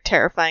see her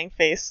terrifying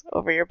face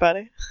over your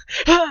body.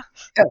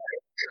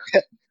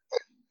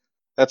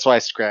 That's why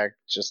Scrag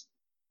just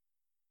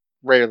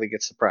rarely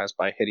gets surprised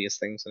by hideous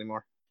things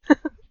anymore.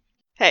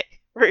 Hey,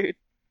 rude.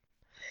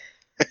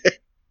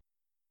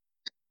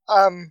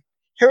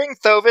 Hearing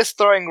Thovis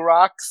throwing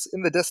rocks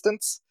in the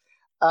distance,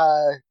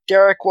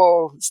 Garrick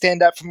will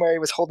stand up from where he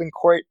was holding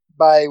court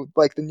by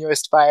like the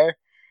nearest fire,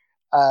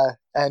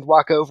 and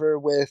walk over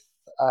with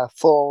a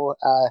full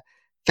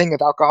thing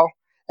of alcohol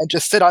and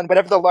just sit on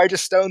whatever the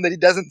largest stone that he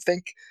doesn't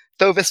think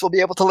Thovis will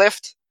be able to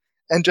lift,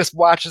 and just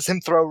watches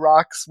him throw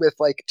rocks with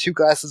like 2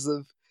 glasses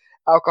of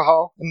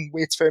alcohol and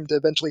waits for him to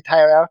eventually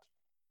tire out.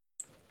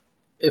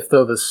 If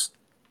Thovis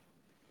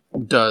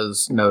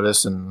does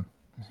notice, and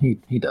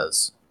he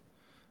does,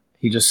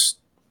 he just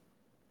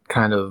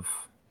kind of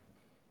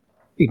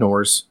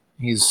ignores.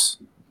 He's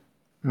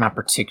not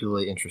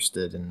particularly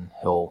interested, and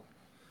he'll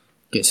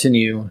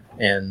continue,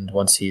 and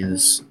once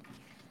he's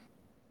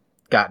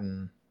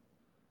gotten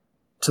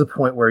to the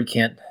point where he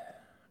can't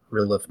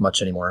really lift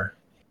much anymore,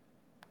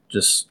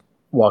 just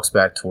walks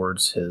back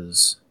towards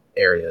his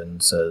area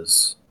and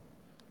says,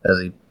 as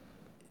he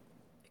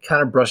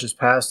kind of brushes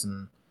past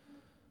and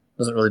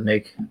doesn't really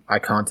make eye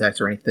contact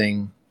or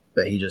anything,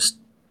 but he just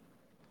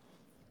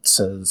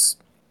says,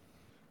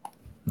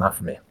 not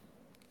for me.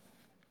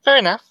 Fair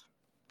enough.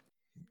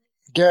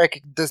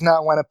 Garrick does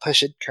not want to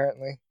push it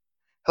currently.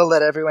 He'll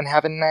let everyone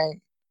have a night.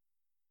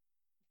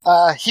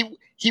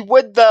 He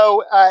would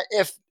though,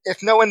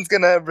 if no one's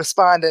gonna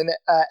respond and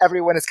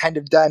everyone is kind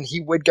of done, he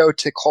would go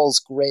to Cole's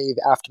grave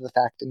after the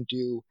fact and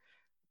do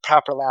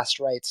proper last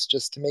rites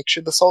just to make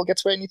sure the soul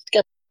gets where it needs to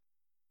get.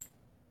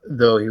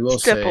 Though he will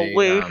Step say,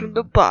 away from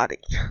the body.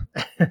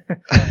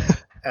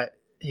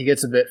 he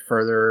gets a bit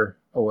further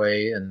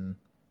away, and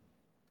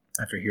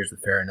after he hears the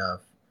fair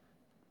enough,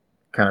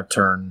 kind of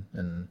turn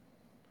and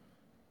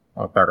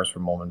walk backwards for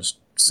a moment. Just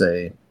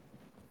say,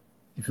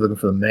 if you're looking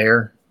for the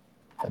mayor,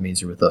 that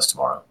means you're with us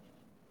tomorrow.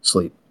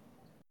 Sleep.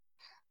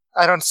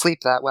 I don't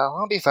sleep that well.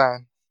 I'll be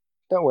fine.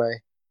 Don't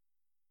worry.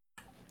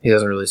 He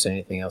doesn't really say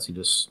anything else. He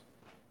just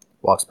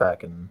walks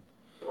back and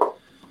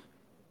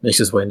makes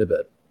his way into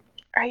bed.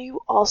 Are you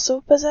also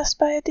possessed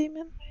by a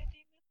demon?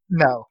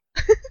 No.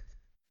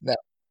 No.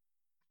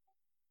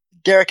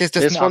 Garrick is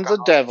just This an one's a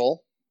alcoholic.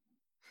 devil.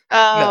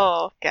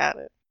 Oh, got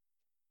it.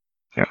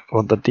 Yeah,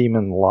 well, the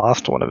demon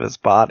lost one of his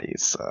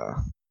bodies.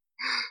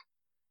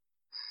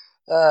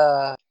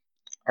 Are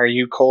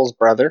you Cole's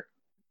brother?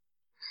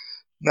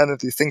 None of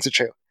these things are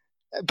true.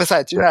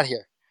 Besides, you're not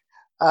here.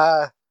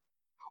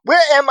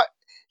 Where am I?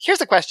 Here's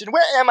the question.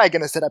 Where am I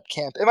going to set up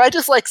camp? Am I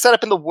just set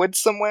up in the woods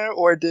somewhere,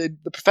 or did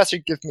the professor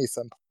give me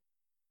some?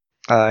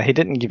 He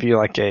didn't give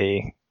you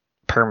a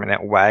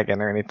permanent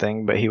wagon or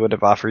anything, but he would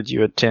have offered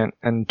you a tent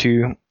and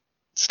to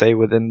stay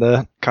within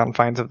the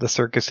confines of the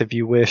circus if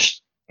you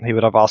wished. He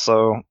would have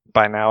also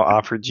by now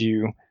offered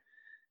you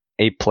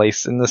a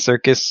place in the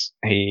circus.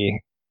 He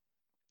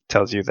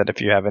tells you that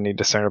if you have any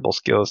discernible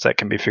skills, that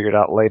can be figured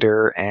out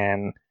later,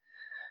 and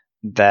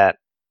that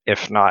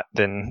if not,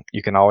 then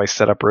you can always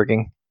set up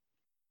rigging.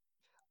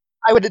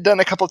 I would have done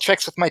a couple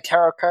tricks with my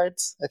tarot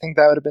cards. I think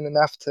that would have been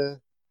enough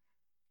to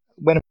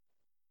win.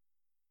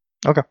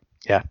 Okay.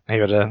 Yeah, he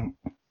would have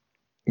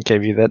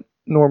gave you that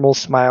normal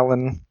smile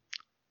and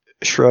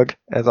shrug,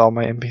 as all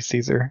my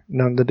NPCs are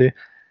known to do,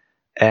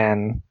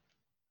 and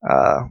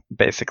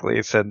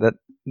basically said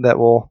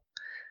that'll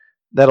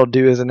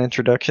do as an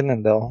introduction,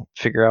 and they'll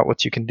figure out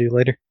what you can do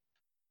later.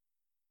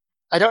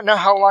 I don't know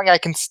how long I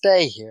can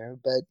stay here,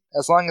 but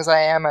as long as I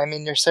am, I'm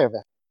in your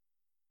service.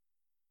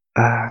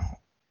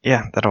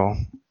 Yeah,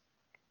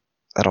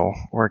 that'll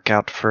work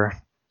out for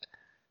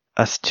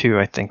us too.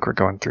 I think we're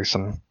going through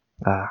some.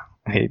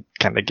 He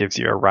kind of gives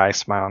you a wry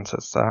smile and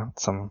says,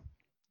 "Some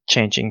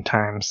changing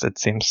times, it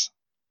seems."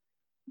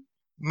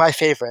 My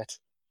favorite.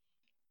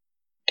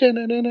 Yeah,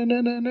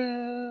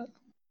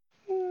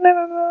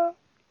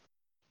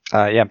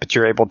 but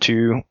you're able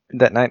to,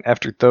 that night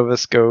after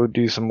Thovis, go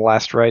do some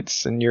last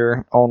rites in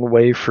your own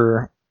way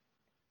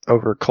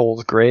over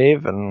Cole's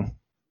grave, and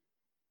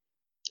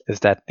is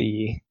that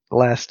the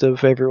last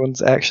of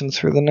everyone's actions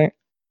for the night?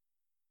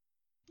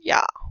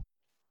 Yeah.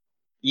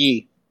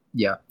 Yee.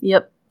 Yeah.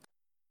 Yep.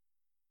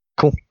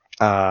 Cool.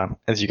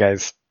 As you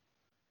guys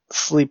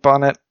sleep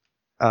on it,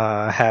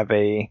 have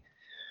a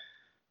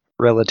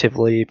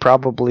relatively,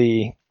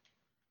 probably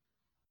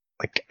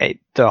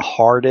the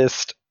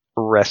hardest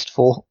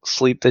restful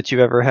sleep that you've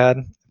ever had,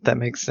 if that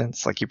makes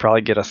sense. You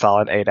probably get a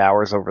solid 8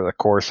 hours over the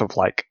course of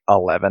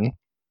 11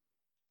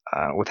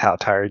 with how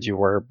tired you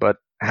were, but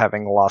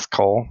having lost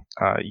Cole,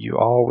 you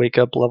all wake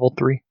up level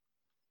 3.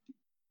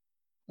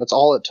 That's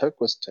all it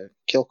took was to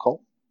kill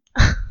Cole?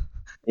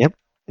 Yep,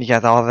 you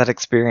got all that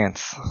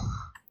experience.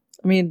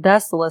 I mean,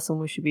 that's the lesson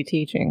we should be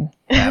teaching.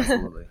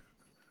 Absolutely.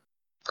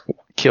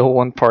 Kill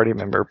one party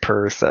member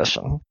per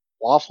session.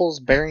 Waffles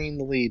burying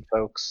the lead,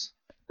 folks.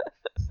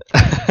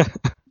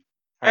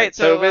 Alright,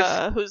 so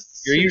Thovis,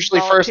 who's you're usually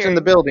first in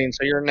the volunteering? building,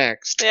 so you're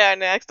next. Yeah,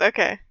 next.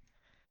 Okay.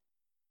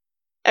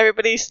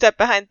 Everybody step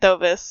behind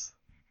Thovis.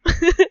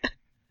 With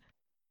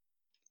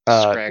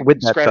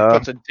that Scrag though,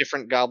 puts a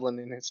different goblin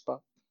in his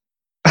spot.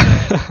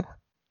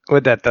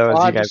 with that though,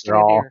 I'm just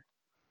staying here.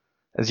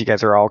 as you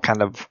guys are all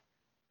kind of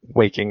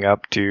waking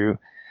up to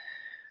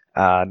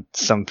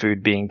some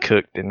food being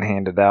cooked and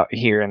handed out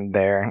here and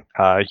there,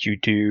 you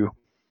do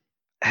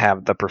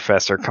have the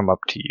professor come up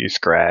to you,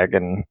 Scrag,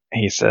 and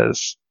he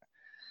says,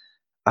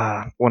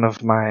 one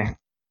of my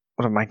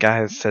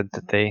guys said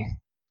that they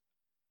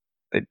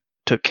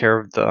took care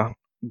of the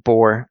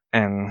boar,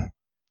 and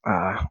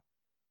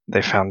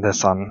they found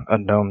this on a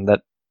gnome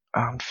that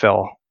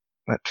fell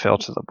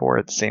to the boar,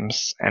 it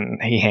seems,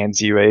 and he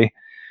hands you a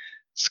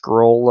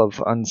scroll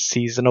of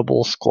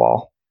unseasonable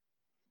squall.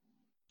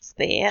 What's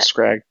that?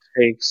 Scrag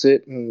takes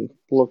it and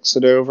looks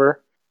it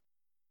over.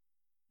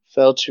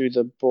 Fell to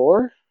the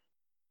boar?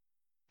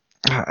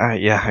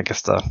 Yeah, I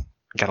guess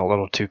got a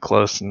little too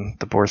close, and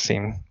the boar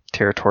seemed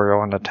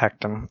territorial and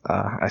attacked him.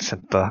 I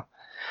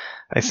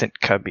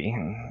sent Cubby,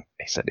 and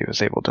he said he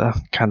was able to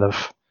kind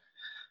of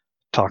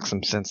talk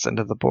some sense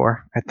into the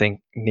boar. I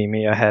think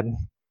Nemia had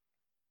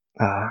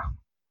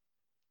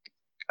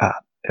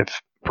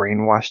if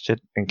brainwashed it,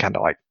 and kind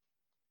of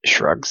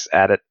shrugs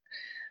at it.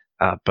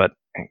 But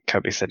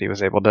Cubby said he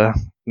was able to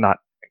not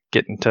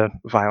get into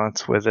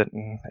violence with it,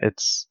 and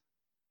it's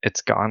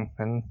gone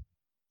and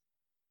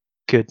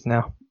good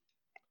now.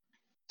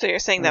 So you're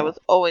saying that was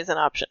always an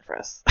option for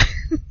us?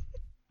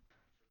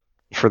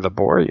 For the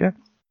boar, yeah.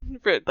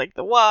 For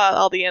the wild,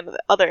 all the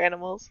other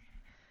animals.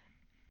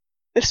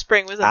 If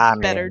Spring was a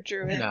better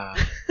druid. Nah.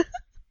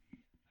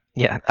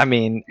 Yeah, I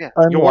mean, Yeah,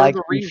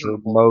 unlikely for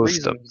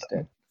most of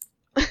them.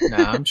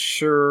 Nah, I'm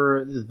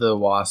sure the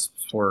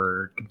wasps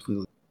were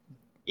completely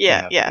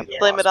Yeah, Yeah.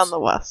 Blame it on the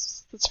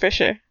wasps. That's for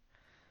sure.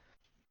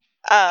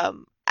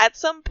 At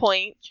some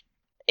point,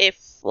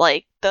 if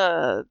like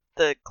the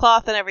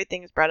cloth and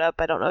everything is brought up,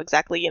 I don't know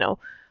exactly,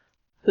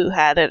 who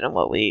had it and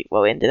what we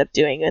ended up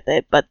doing with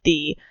it, but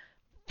the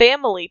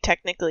family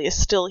technically is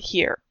still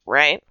here,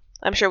 right?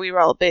 I'm sure we were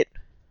all a bit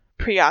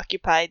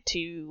preoccupied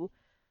to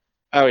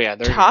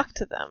talk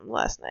to them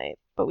last night,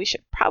 but we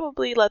should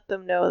probably let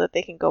them know that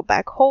they can go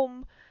back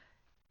home.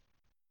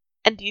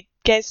 And do you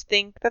guys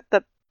think that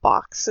the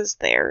box is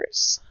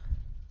theirs?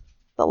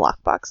 The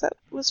lockbox that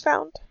was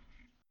found?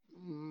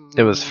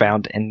 It was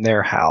found in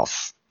their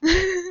house. Do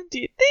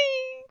you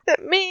think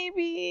that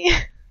maybe...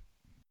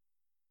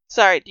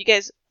 Sorry, do you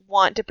guys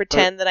want to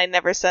pretend that I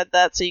never said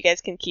that so you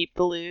guys can keep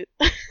the loot?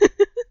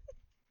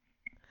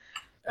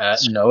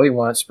 No, we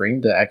want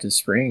Spring to act as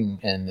Spring,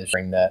 and if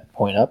Spring that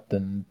point up,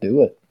 then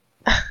do it.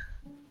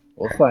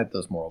 We'll fight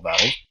those moral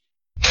battles.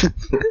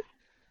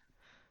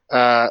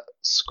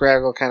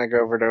 Scrag will kind of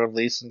go over to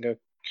Elise and go,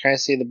 "Can I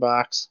see the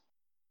box?"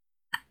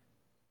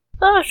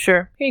 Oh,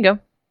 sure. Here you go.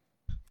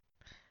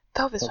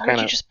 Thovis, why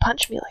would you just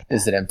punch me like that?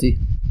 Is it empty?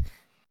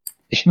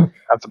 I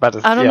was about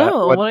to. I don't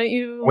know. Why don't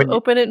you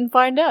open it and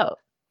find out?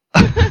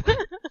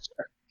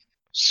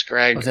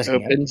 Scrag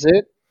opens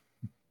it,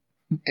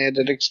 and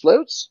it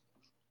explodes.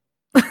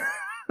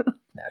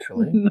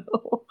 Naturally.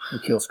 No. We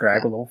kill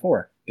Scrag with level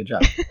 4. Good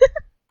job.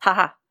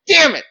 Haha.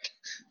 Damn it!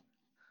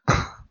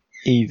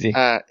 Easy.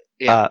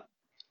 Yeah.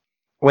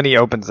 When he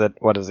opens it,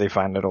 what does he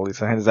find at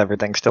Elisa? Is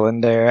everything still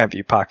in there? Have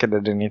you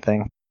pocketed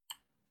anything?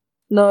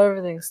 No,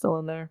 everything's still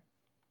in there.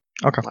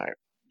 Okay. Right.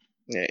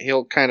 Yeah,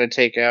 he'll kind of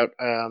take out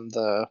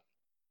the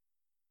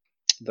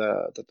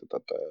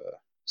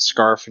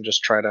scarf and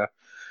just try to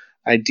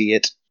ID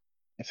it,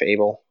 if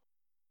able.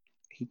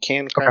 He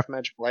can craft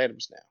magical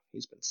items now.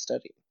 He's been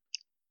studying.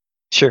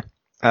 Sure.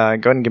 Go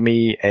ahead and give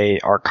me a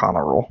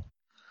Arcana roll.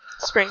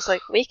 Spring's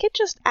like, we could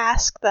just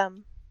ask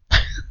them.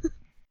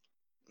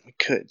 We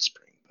could,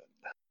 Spring,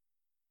 but...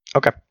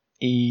 Okay.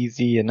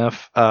 Easy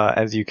enough.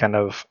 As you kind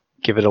of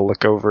give it a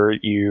look over,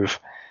 you've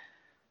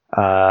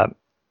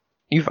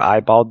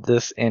eyeballed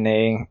this in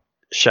a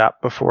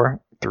shop before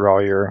through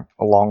all your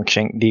long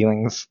shank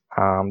dealings.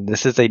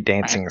 This is a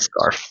dancing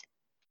scarf.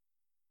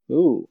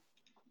 Ooh.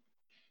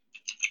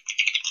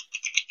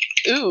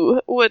 Ooh,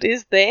 what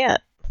is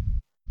that?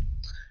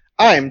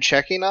 I'm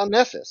checking on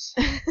Nephis.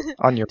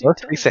 On your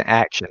most recent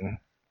action,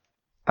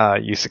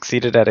 you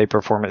succeeded at a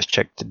performance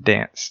check to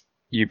dance.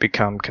 You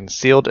become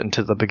concealed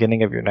until the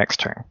beginning of your next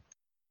turn.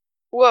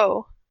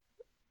 Whoa.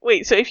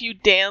 Wait, so if you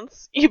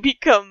dance, you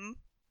become,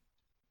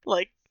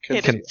 like,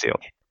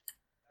 concealed.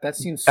 That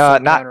seems so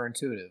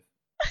counterintuitive.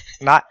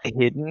 Not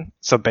hidden.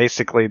 So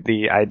basically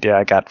the idea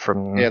I got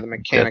from... Yeah, the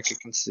mechanic is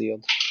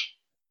concealed.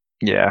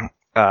 Yeah.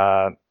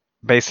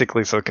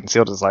 Basically, so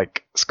concealed is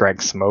like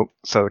Scrag smoke.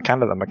 So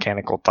kind of the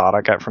mechanical thought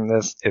I got from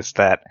this is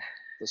that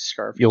the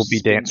scarf you'll be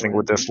dancing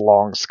with this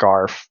long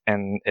scarf,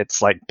 and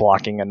it's like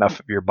blocking enough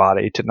of your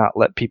body to not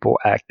let people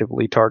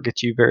actively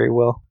target you very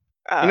well.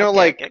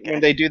 When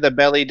they do the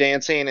belly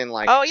dancing and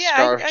like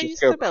scarves just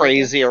go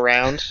crazy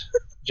around.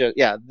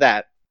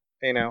 That.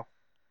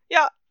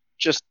 Yeah.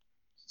 Just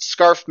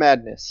scarf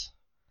madness.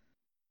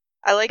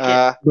 I like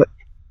it.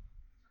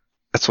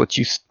 That's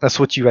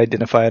what you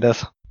identify it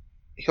as.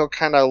 He'll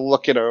kind of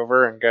look it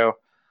over and go,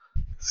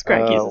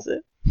 Scrag uses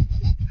it.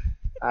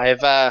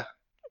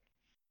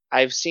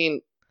 I've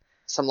seen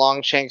some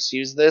longshanks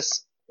use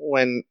this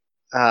when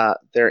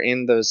they're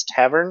in those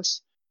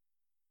taverns,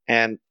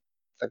 and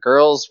the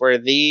girls wear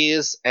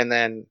these, and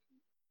then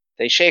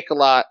they shake a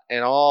lot,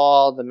 and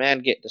all the men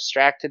get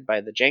distracted by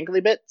the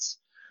jangly bits,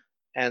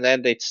 and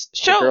then the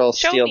girls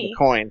steal the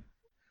coin.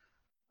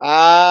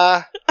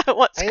 I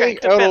want Scrag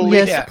to defend.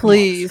 Yes,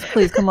 please,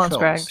 come on,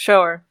 Scrag,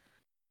 show her.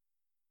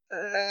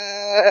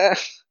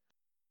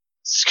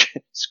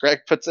 Scrag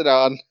puts it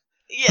on.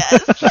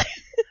 Yes.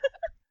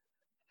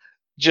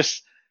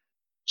 just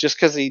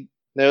because he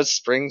knows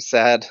Spring's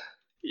sad.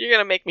 You're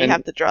gonna make me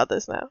have to draw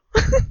this now.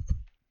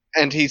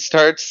 And he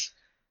starts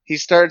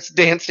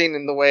dancing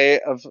in the way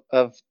of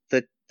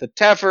the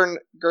tavern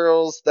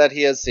girls that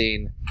he has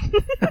seen.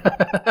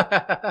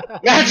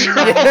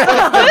 Natural.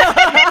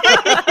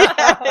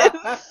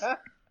 Yes.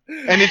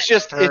 And it's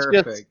just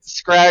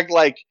Scrag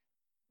like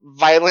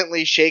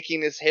violently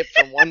shaking his hip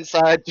from one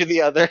side to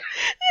the other.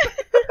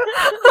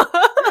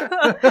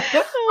 Oh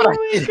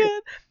my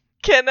god.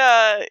 Can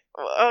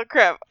oh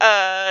crap.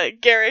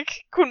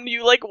 Garrick, can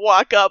you like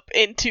walk up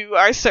into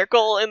our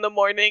circle in the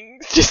morning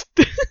just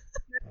to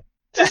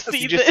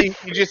see this?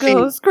 You just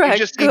see Scrag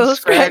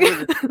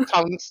with his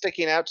tongue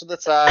sticking out to the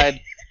side,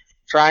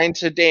 trying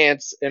to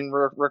dance and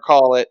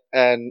recall it,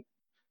 and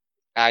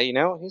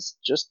he's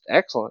just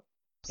excellent.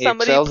 He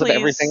excels at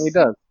everything he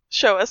does.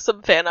 Show us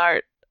some fan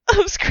art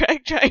of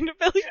Scrag trying to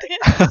belly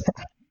dance.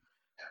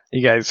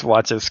 You guys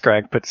watch as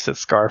Scrag puts his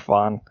scarf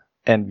on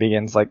and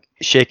begins like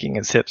shaking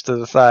his hips to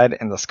the side,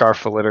 and the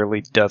scarf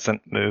literally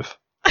doesn't move.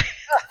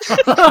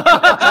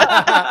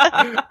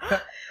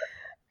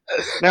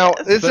 Now,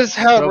 this is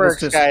how it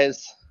works,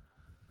 guys.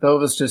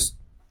 Thovis just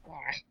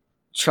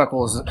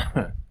chuckles,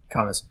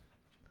 comments,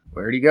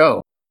 "Where'd he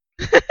go?"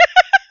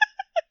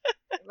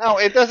 No,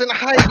 it doesn't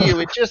hide you.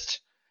 It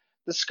just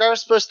the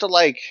scarf's supposed to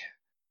like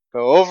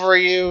go over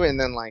you and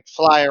then like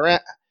fly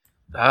around.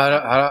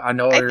 I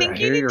know. I think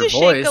you hear need your to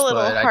shake voice, a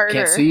little but I harder.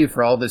 can't see you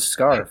for all this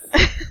scarf.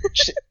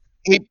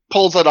 He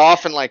pulls it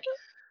off and like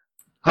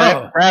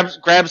Oh. grabs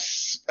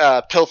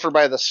Pilfer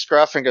by the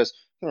scruff and goes,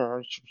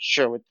 "Oh,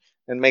 show it,"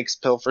 and makes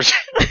Pilfer do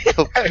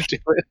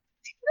it.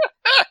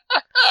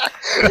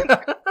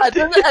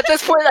 At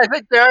this point, I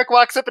think Derek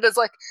walks up and is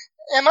like,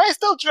 "Am I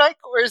still drunk,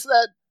 or is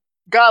that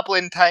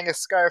goblin tying a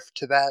scarf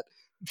to that?"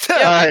 All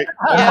right.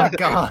 Oh my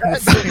god.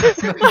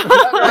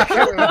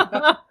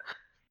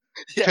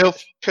 Yeah.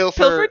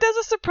 Pilfer does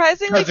a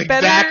surprisingly does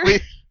better.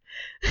 exactly.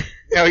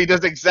 No, he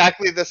does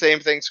exactly the same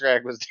thing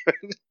Scrag was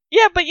doing.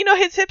 Yeah, but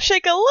his hips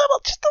shake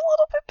just a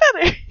little bit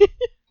better.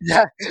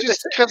 Yeah,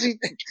 Just because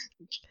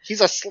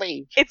he's a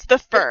slave. It's the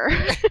fur.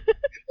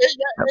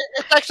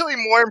 it's actually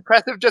more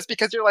impressive just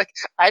because you're like,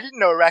 I didn't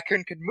know a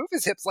raccoon could move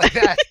his hips like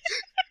that.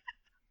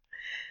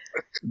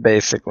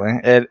 Basically,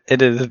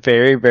 it is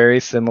very, very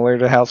similar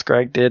to how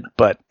Scrag did,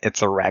 but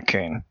it's a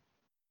raccoon.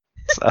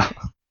 So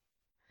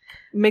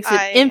Makes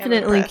I it am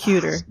infinitely impressed.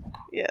 cuter.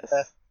 Yes.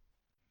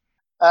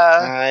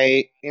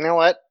 You know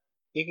what?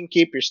 You can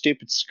keep your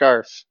stupid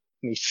scarf.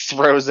 And he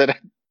throws it at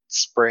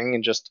Spring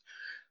and just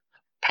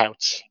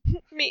pouts.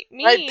 Me.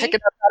 I pick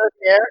it up out of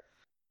the air.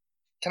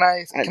 Can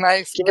I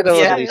Give it to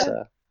Yeah.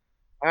 Lisa.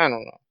 I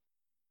don't know.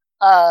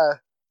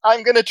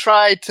 I'm gonna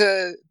try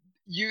to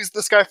use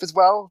the scarf as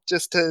well,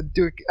 just to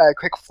do a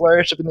quick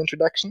flourish of an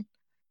introduction.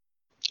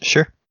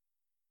 sure.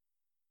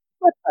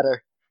 Much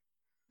better.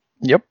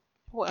 Yep.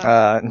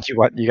 Wow.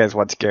 You guys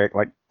watch Garrick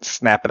like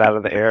snap it out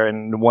of the air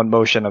in one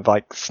motion of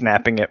like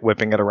snapping it,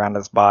 whipping it around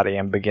his body,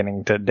 and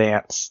beginning to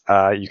dance.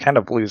 You kind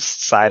of lose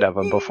sight of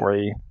him before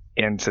he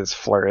ends his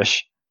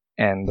flourish,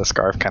 and the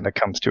scarf kind of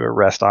comes to a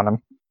rest on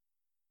him.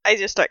 I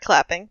just start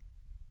clapping.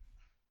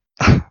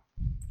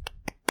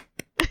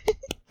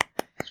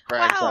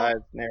 Scrag's Wow. eyes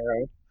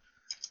narrow.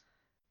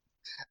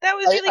 That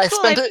was really cool.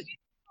 spent I it.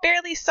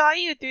 barely saw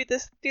you through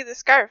the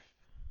scarf.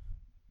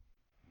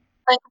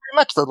 Thank you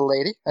very much, little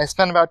lady. I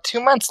spent about 2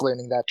 months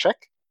learning that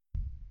trick.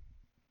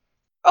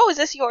 Oh, is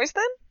this yours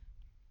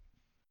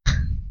then?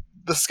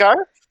 The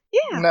scarf?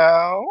 Yeah.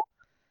 No.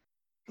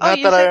 Oh, Not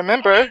you that I said-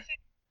 remember.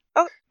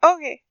 Oh,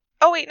 okay.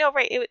 Oh wait, no,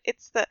 right.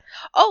 It's the.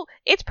 Oh,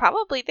 it's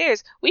probably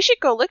theirs. We should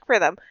go look for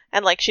them.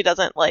 And like, she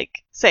doesn't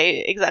like say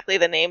exactly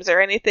the names or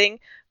anything,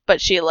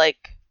 but she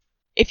like,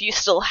 if you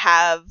still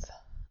have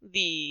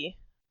the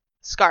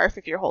scarf,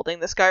 if you're holding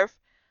the scarf,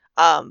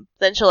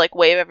 then she'll like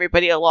wave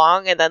everybody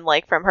along, and then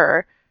like from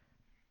her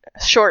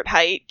short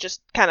height,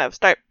 just kind of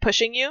start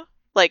pushing you,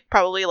 like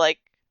probably like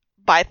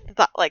by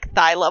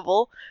thigh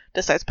level,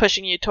 just starts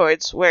pushing you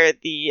towards where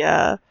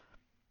the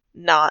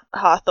not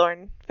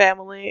Hawthorne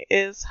family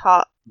is.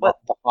 What?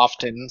 The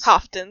Hoftons.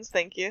 Hoftons,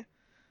 thank you.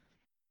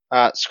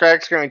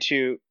 Scrag's going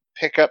to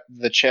pick up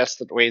the chest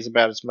that weighs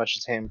about as much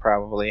as him,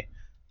 probably,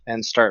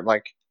 and start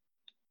like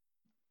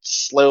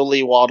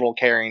slowly waddle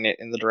carrying it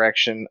in the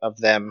direction of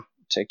them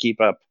to keep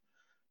up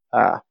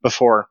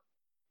before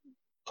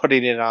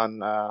putting it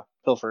on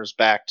Pilfer's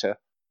back to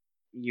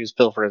use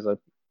Pilfer as a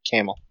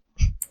camel.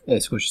 Yeah,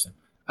 squish them.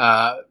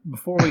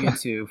 Before we get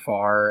too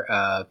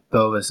far,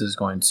 Bovis is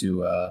going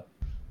to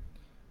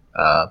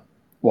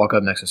walk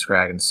up next to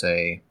Scrag and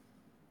say,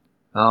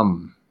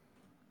 you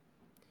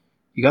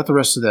got the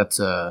rest of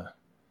that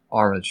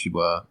armor that you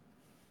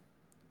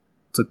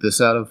took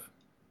this out of?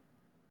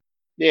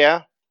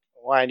 Yeah.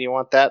 Why do you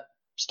want that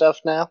stuff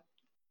now?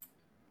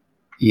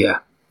 Yeah.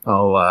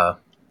 I'll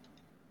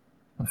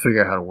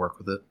figure out how to work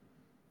with it.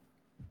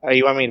 Oh,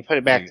 you want me to put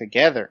it back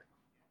together?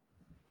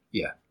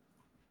 Yeah.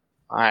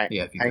 Alright.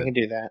 Yeah, if you I could. can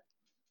do that.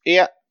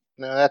 Yeah.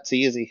 No, that's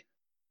easy.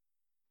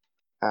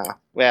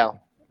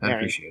 Well. I alright.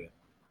 appreciate it.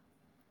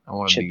 I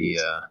want to be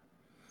Chippies.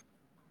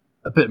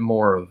 a bit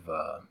more of...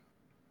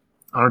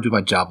 I want to do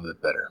my job a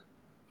bit better.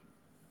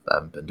 I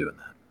haven't been doing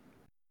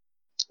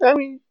that. I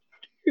mean,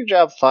 your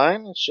job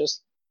fine. It's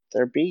just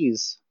they're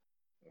bees.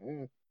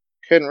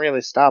 Couldn't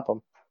really stop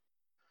them.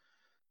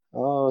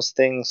 Those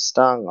things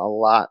stung a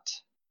lot.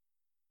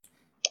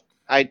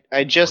 I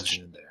just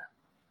Wasn't in there.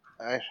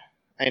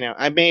 I know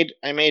I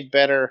made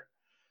better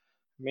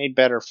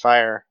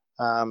fire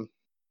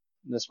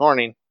this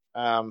morning.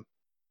 Been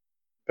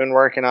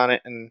working on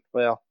it, and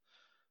well,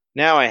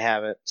 now I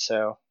have it.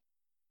 So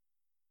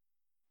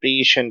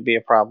bees shouldn't be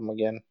a problem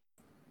again.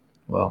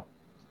 Well,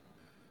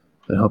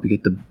 I hope you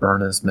get to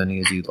burn as many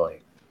as you'd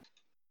like.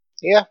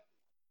 Yeah,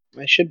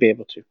 I should be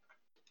able to.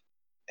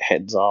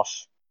 Heads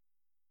off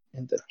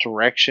in the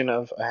direction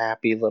of a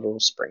happy little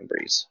spring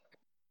breeze.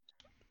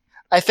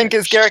 I think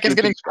as Garrick is Stupid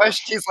getting scarf.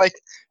 pushed, he's like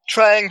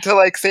trying to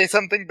like say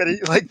something, but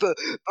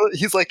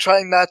he's like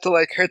trying not to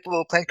like hurt the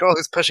little plant girl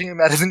who's pushing him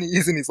at his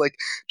knees, and he's like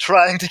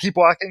trying to keep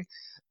walking.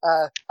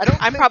 I don't.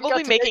 I'm think we probably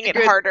got to making make it a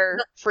good- harder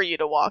for you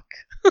to walk.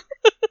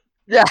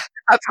 Yeah,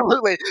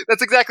 absolutely.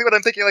 That's exactly what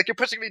I'm thinking. Like, you're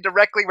pushing me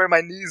directly where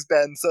my knees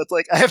bend, so it's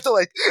like I have to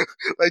like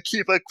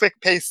keep a quick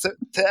pace to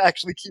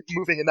actually keep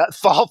moving and not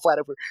fall flat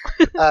over.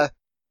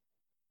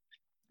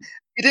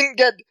 We didn't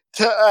get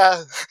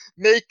to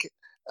make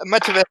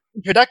much of an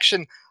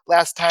introduction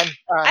last time.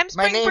 I'm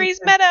My Spring name Breeze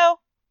is- Meadow.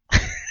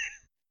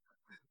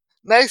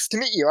 Nice to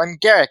meet you. I'm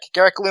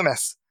Garrick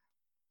Loomis.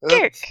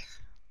 Garrick.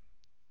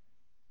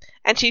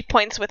 And she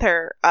points with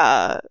her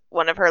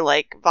one of her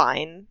like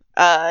vine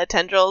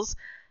tendrils,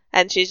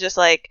 and she's just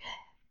like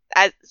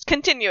as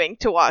continuing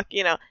to walk,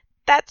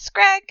 that's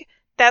Scrag,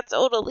 that's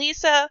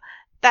Odalisa,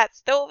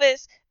 that's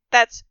Dovis,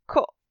 that's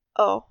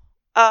oh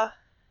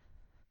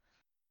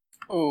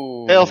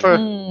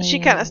Pilfer. she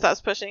kind of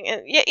stops pushing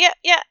and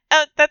yeah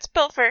that's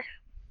Pilfer.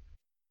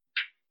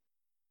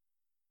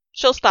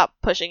 She'll stop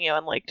pushing you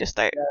and like just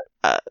start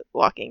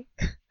walking.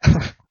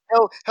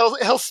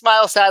 He'll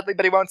smile sadly,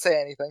 but he won't say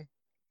anything.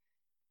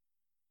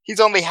 He's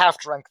only half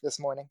drunk this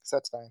morning, so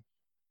it's fine.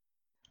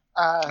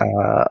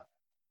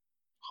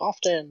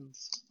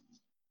 Hoftons.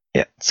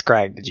 Yeah,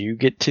 Scrag, did you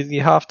get to the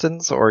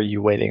Hoftons, or are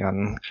you waiting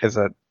on? Is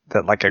that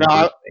like a No,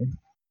 group thing?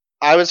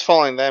 I was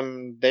following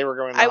them. They were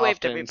going to I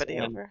waved Hoftons, everybody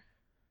and, over.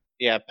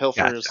 Yeah,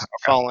 Pilfer's Gotcha, okay.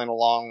 following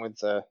along with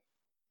the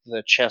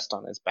chest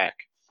on his back.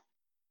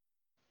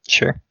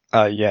 Sure.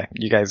 Yeah,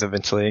 you guys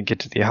eventually get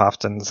to the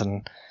Hoftons,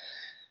 and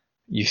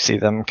you see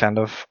them kind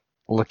of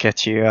look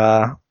at you.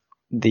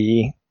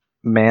 The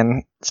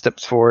man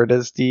steps forward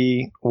as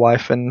the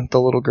wife and the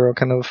little girl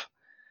kind of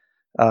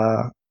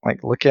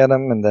like look at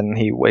him, and then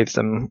he waves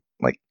them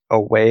like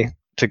away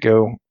to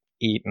go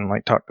eat and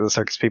like talk to the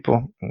circus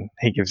people. And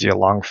he gives you a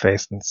long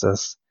face and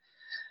says,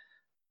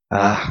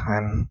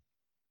 "I'm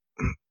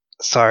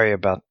sorry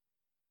about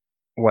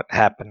what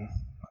happened.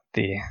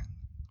 The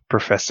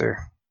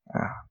professor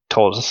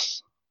told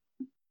us."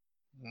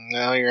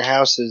 No, your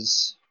house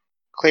is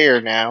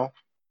clear now.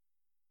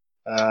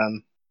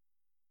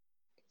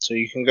 So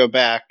you can go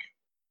back.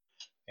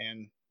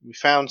 And we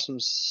found some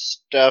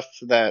stuff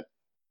that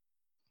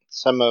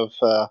some of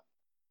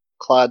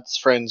Claude's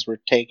friends were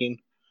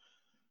taking.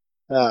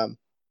 But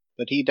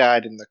he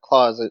died in the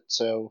closet,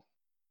 so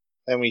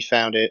then we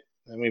found it,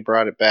 then we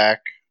brought it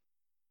back.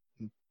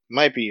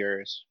 Might be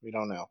yours. We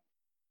don't know.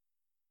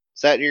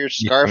 Is that your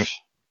scarf?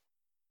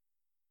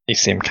 You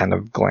see him kind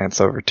of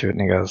glance over to it,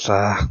 and he goes,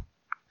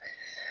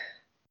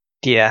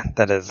 "Yeah,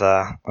 that's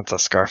a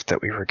scarf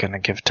that we were gonna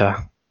give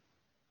to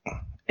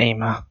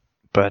Ama,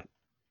 but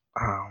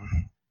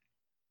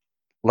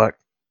look,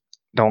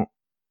 don't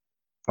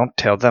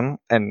tell them."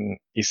 And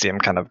you see him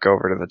kind of go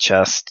over to the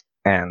chest,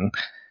 and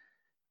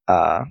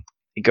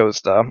he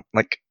goes to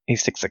like he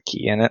sticks a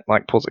key in it,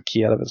 like pulls a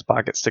key out of his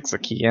pocket, sticks a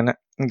key in it,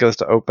 and goes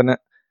to open it,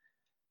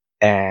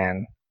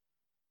 and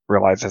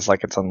realizes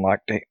like it's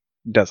unlocked. He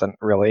doesn't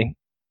really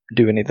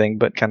do anything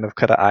but kind of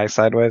cut an eye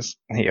sideways.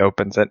 He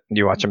opens it, and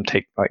you watch him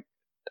take like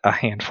a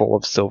handful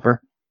of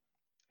silver,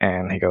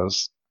 and he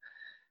goes,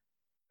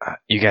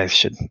 "You guys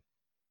should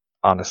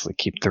honestly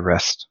keep the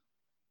rest.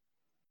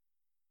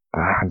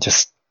 I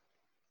just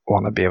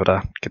want to be able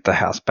to get the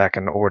house back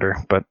in order,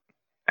 but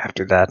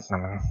after that, I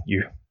mean,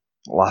 you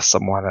lost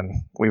someone,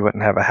 and we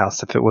wouldn't have a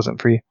house if it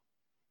wasn't for you."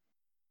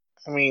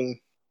 I mean,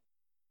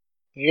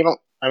 you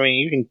don't. I mean,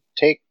 you can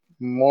take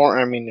more.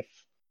 I mean, if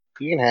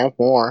you can have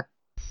more.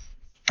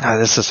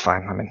 This is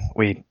fine. I mean,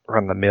 we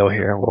run the mill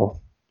here.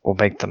 We'll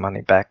make the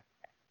money back.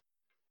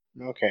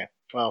 Okay.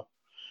 Well,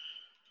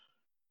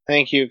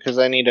 thank you, because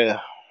I need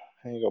to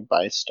go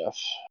buy stuff.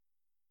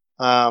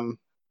 You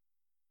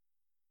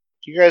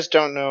guys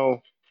don't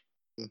know.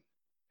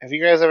 Have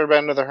you guys ever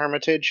been to the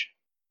Hermitage?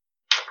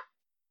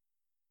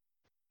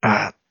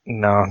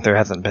 No, there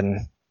hasn't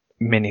been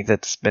many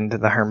that's been to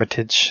the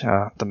Hermitage.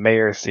 The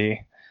mayor's the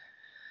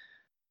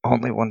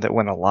only one that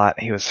went a lot.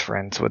 He was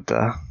friends with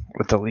the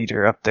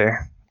leader up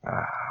there.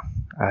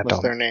 What's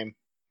their name?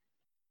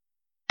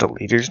 The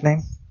leader's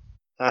name?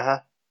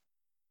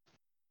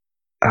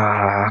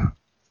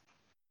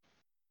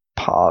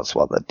 Pause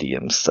while the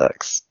DM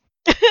sucks.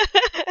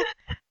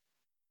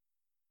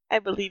 I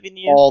believe in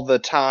you. All the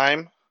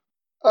time.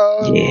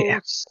 Oh,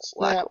 yeah.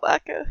 Snap.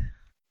 Waka.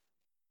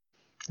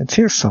 It's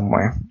here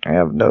somewhere. I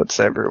have notes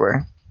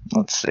everywhere.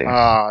 Let's see.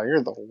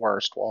 You're the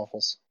worst,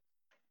 Waffles.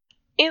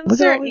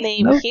 Insert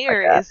name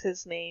here is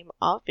his name,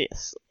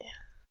 obviously.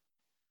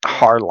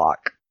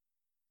 Harlock.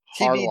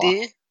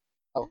 TBD.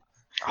 Oh.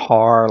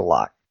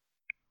 Harlock.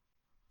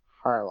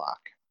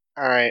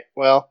 Alright,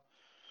 well.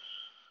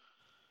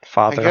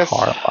 Father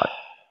Harlock.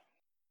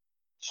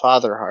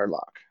 Father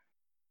Harlock.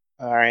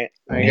 Alright,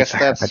 I guess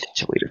that's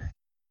leader.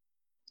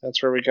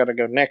 That's where we gotta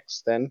go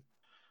next then.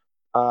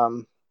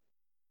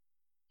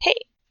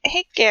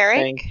 Hey, Garrick.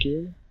 Thank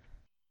you.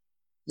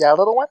 Yeah,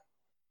 little one?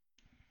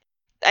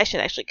 I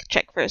should actually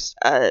check first.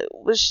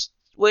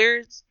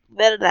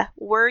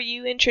 Were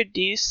you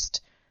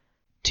introduced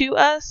to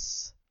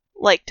us,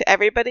 like to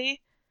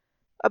everybody,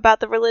 about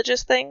the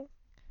religious thing?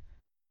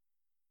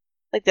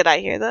 Like, did I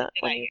hear that?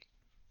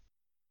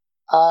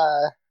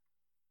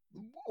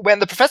 When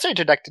the professor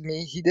introduced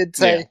me, he did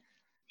say,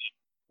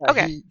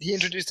 Okay. He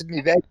introduced it to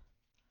me vaguely.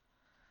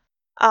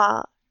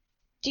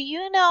 Do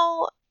you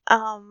know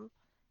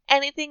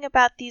anything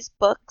about these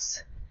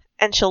books?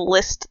 And she'll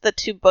list the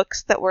 2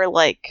 books that we're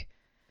like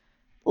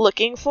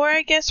looking for,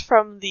 I guess,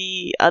 from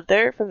the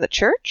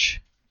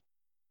church.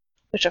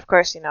 Which, of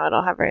course, I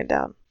don't have written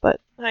down,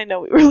 but I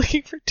know we were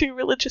looking for 2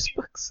 religious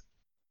books.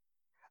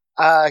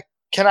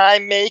 Can I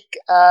make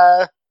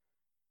a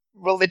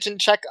religion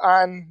check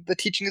on the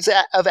teachings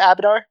of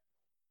Abadar?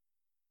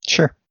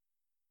 Sure.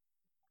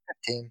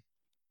 15.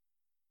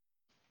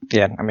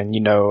 Yeah, I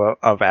mean,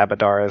 of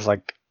Abadar as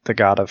like the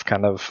god of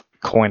kind of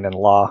coin and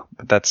law,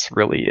 but that's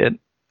really it.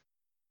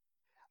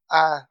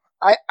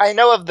 I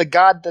know of the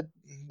god that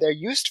they're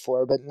used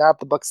for, but not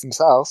the books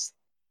themselves.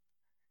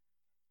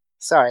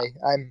 Sorry,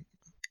 I'm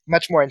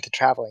much more into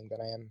traveling than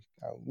I am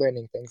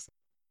learning things.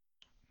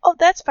 Oh,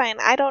 that's fine.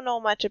 I don't know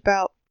much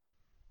about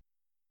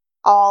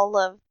all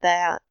of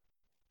that.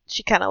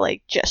 She kind of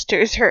like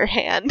gestures her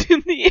hand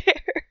in the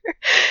air.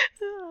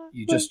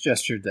 You just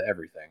gestured to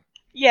everything.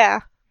 Yeah.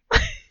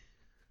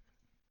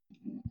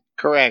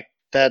 Correct.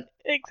 That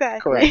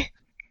Exactly. correct.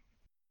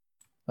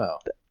 Oh.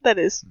 That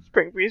is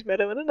Spring Breeze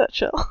Meadow in a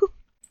nutshell.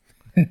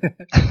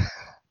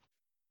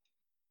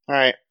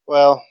 Alright,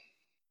 well,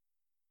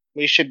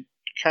 we should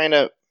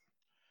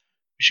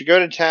go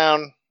to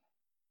town,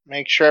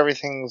 make sure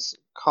everything's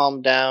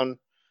calmed down.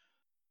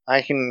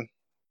 I can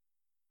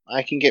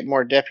get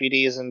more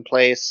deputies in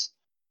place.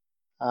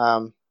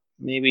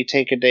 Maybe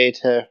take a day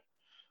to.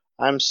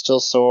 I'm still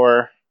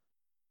sore.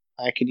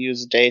 I could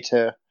use a day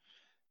to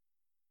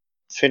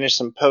finish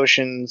some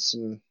potions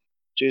and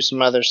do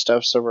some other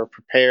stuff so we're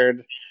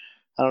prepared.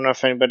 I don't know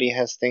if anybody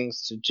has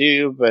things to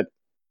do, but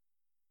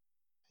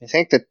I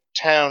think the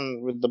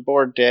town with the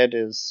board dead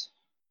is.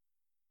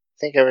 I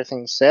think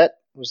everything's set.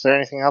 Was there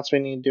anything else we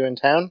need to do in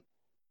town?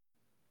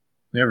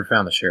 We never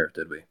found the sheriff,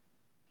 did we?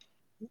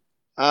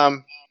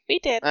 We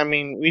did. I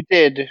mean, we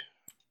did.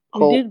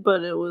 We did,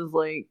 but it was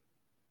like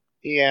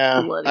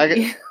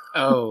bloody.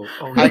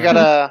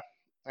 I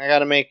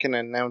gotta make an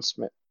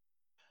announcement.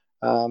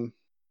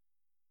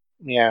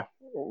 Yeah,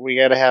 we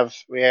gotta have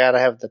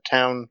the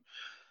town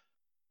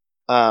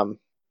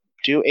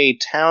do a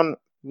town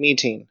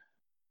meeting,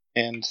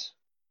 and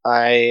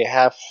I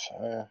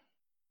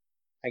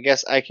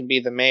guess I can be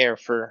the mayor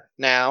for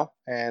now,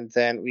 and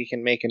then we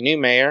can make a new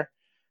mayor,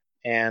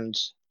 and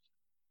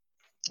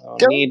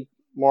need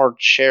more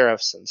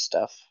sheriffs and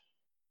stuff.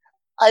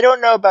 I don't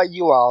know about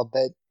you all,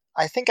 but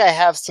I think I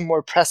have some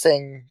more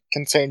pressing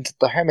concerns at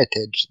the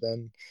Hermitage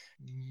than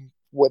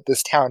what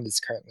this town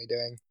is currently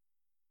doing.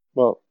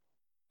 Well,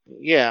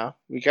 yeah,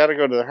 we gotta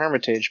go to the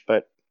Hermitage,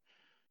 but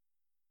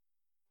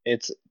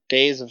it's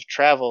days of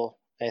travel,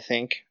 I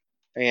think,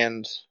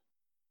 and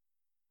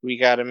we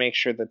gotta make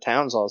sure the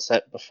town's all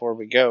set before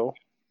we go.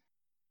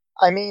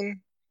 I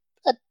mean,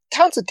 a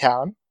town's a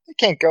town. It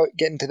can't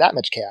get into that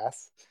much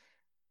chaos.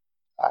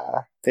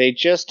 They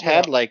just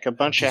had like a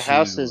bunch of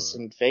houses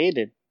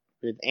invaded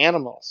with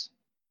animals.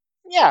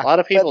 Yeah, a lot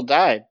of people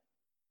died.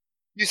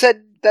 You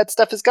said that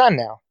stuff is gone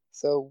now,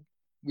 so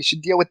we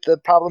should deal with the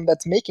problem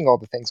that's making all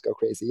the things go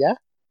crazy, yeah?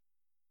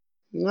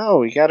 No,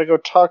 we gotta go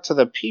talk to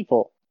the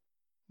people.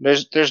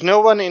 There's no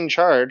one in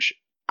charge.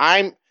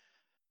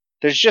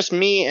 There's just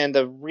me and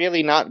a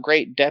really not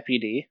great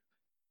deputy.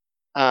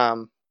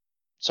 So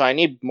I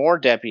need more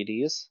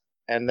deputies,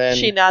 and then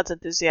she nods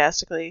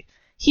enthusiastically.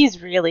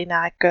 He's really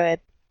not good.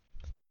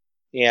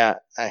 Yeah,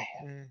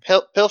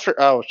 Pilfer.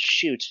 Oh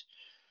shoot,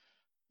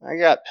 I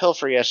got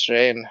Pilfer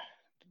yesterday, and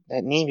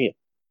that Navy.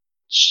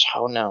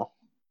 Oh no.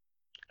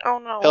 Oh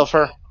no.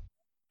 Pilfer.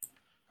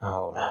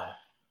 Oh no.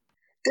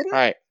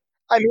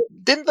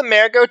 Didn't the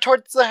mayor go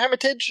towards the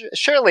Hermitage?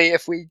 Surely,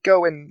 if we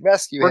go and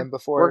rescue him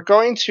before... We're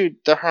going to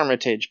the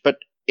Hermitage, but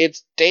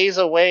it's days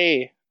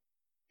away,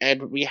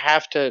 and we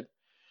have to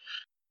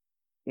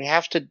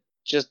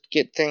just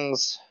get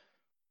things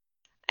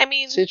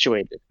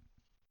situated.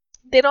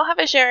 They don't have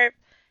a sheriff,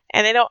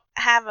 and they don't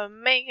have a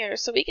mayor,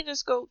 so we can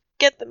just go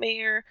get the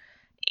mayor,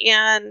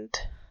 and,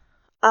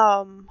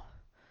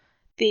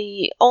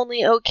 the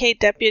only okay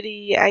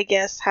deputy, I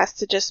guess, has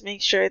to just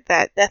make sure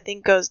that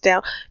nothing goes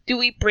down. Do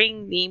we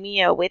bring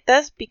Nemia with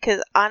us?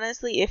 Because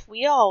honestly, if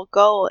we all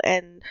go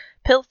and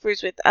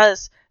Pilfer's with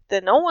us,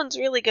 then no one's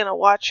really gonna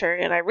watch her,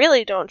 and I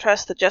really don't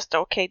trust the just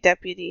okay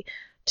deputy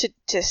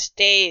to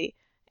stay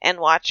and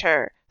watch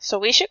her. So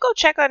we should go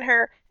check on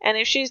her, and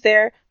if she's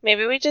there,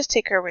 maybe we just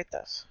take her with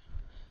us.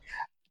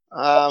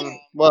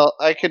 Well,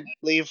 I could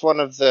leave one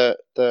of the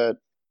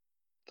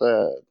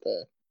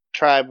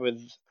tribe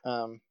with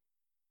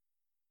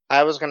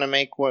I was gonna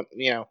make one.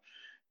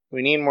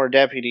 We need more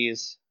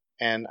deputies,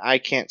 and I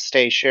can't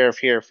stay sheriff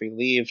here if we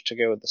leave to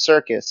go with the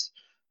circus.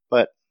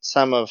 But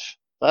some of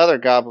the other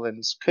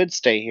goblins could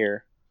stay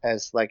here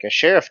as like a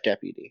sheriff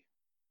deputy.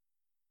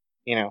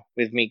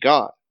 With me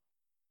gone.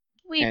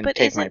 Wait, but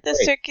isn't the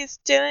circus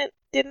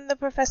didn't the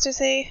professor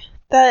say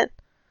that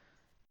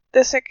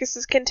the circus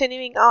is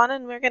continuing on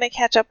and we're gonna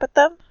catch up with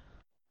them?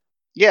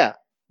 Yeah,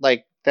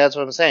 like that's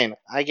what I'm saying.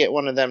 I get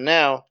one of them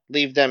now,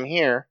 leave them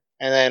here,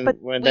 and then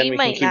But we we can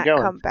might keep not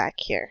going. come back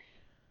here.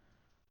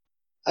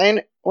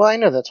 I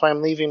know. That's why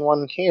I'm leaving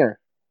one here.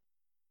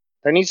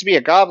 There needs to be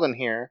a goblin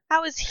here.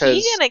 How is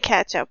he gonna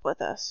catch up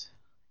with us?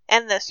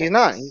 And this? He's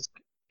not.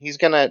 He's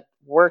gonna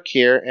work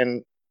here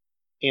and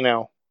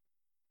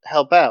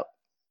help out.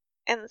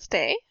 And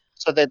stay.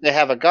 So that they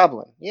have a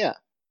goblin. Yeah.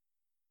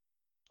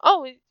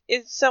 Oh,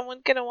 is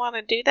someone gonna want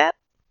to do that?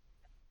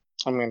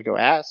 I'm gonna go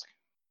ask.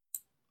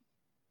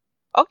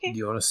 Okay. Do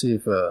you want to see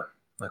if a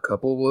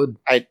couple would?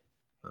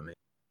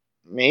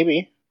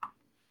 Maybe.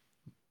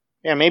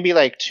 Yeah, maybe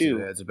like 2.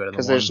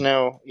 Because there's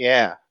no.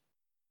 Yeah.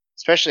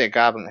 Especially a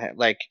goblin head.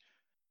 Like.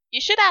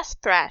 You should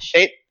ask Thrash.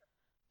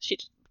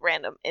 She's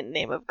random in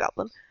name of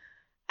goblin.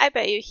 I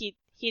bet you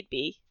he'd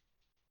be.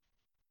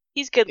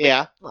 He's good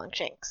with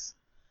Longshanks.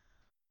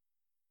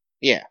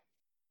 Yeah.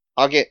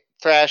 I'll get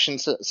Thrash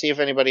and see if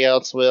anybody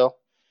else will.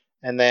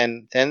 And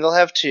then they'll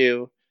have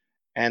 2.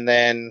 And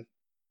then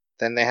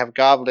they have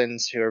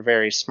goblins who are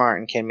very smart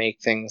and can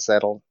make things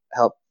that'll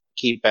help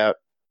keep out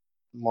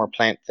more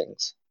plant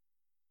things.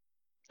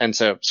 And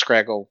so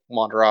Scrag will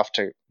wander off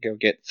to go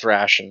get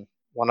Thrash and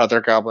one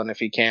other goblin if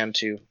he can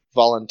to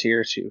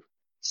volunteer to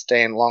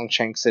stay in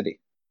Longshank City.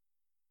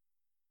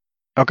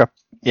 Okay.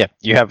 Yeah,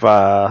 you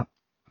have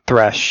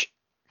Thrash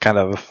kind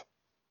of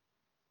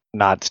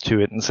nods to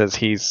it and says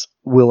he's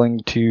willing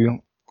to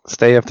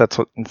stay if that's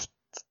what's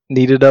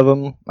needed of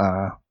him.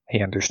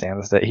 He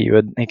understands that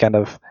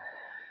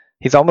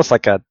he's almost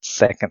like a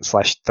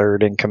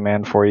second/third in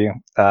command for you,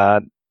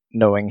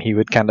 knowing he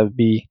would kind of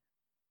be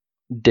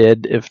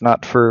dead if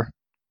not for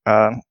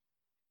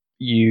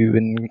you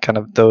and kind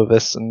of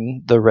Dovis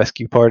and the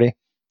rescue party.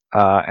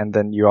 And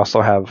then you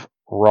also have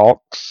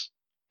Ralks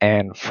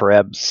and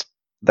Frebs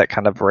that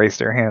kind of raise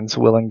their hands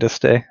willing to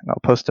stay. And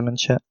I'll post them in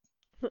chat.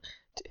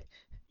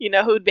 You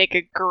know who'd make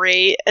a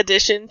great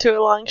addition to a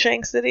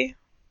Longshank City?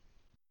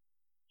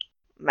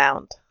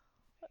 Mound.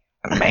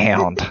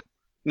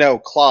 No,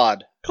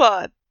 Claude.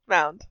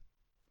 Mound.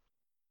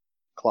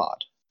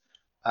 Claude.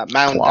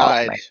 Mound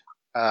died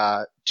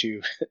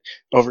to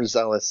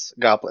overzealous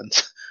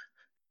goblins.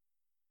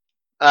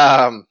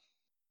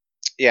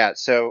 Yeah,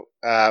 so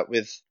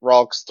with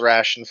Ralks,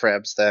 Thrash, and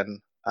Frebs,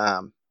 then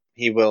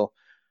he will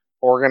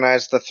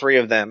organize the 3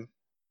 of them,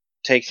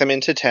 take them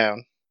into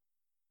town,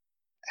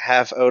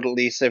 have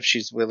Odalisa, if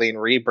she's willing,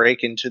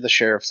 re-break into the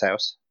sheriff's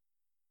house.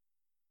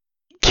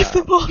 Give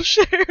them all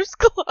sheriff's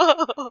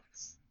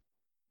gloves.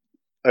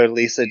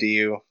 Odalisa, do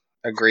you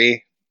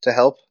agree to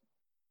help?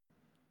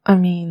 I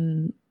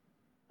mean,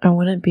 I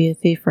wouldn't be a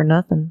thief for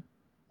nothing.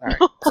 All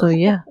right. So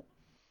yeah.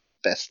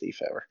 Best thief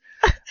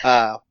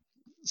ever.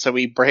 So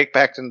we break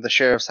back into the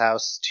sheriff's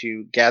house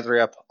to gather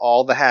up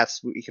all the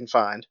hats we can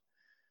find.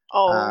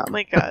 Oh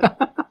my god.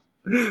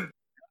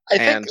 I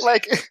think,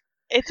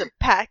 it's a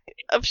pack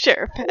of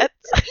sheriff hats.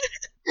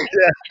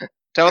 Yeah.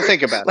 Don't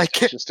think about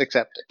it. Just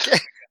accept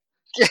it.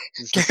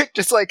 Garrett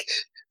just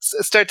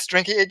starts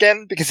drinking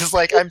again because he's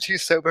like, I'm too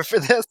sober for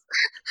this.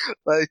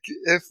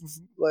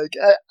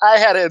 I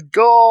had a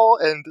goal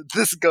and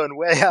this is going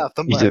way off.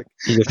 You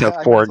just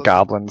have 4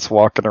 goblins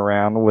walking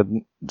around with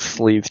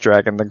sleeves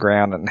dragging the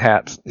ground and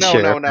hats.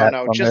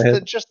 No.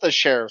 Just the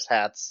sheriff's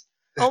hats.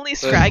 Only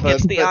Scrag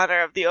gets the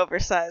honor of the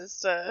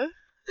oversized.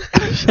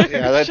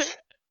 Yeah,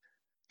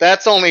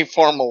 that's only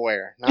formal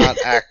wear, not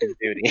active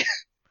duty.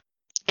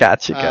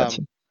 Gotcha.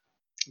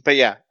 But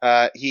yeah,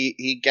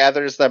 he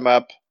gathers them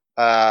up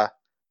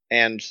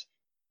and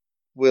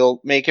will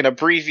make an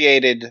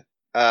abbreviated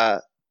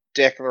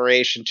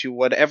declaration to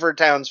whatever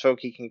townsfolk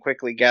he can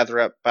quickly gather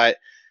up. But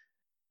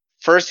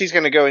first, he's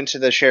going to go into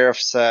the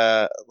sheriff's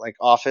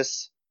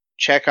office,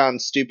 check on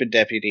stupid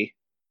deputy,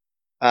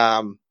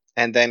 and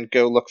then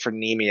go look for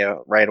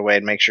Nemia right away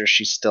and make sure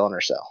she's still in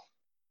her cell.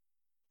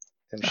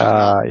 And she's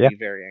not be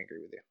very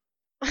angry with you.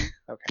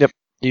 Okay. Yep.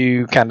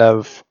 You kind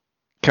of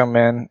come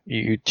in,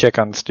 you check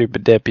on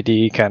stupid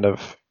deputy, kind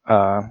of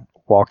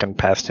walking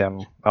past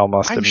him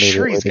almost immediately. I'm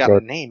sure he's got a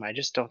name. I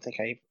just don't think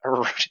I ever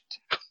wrote it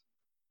down.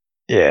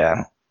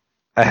 Yeah.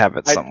 I have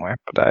it somewhere,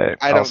 but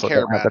I don't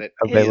care about it.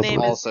 Available. His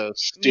name also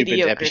is stupid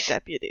mediocre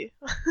deputy.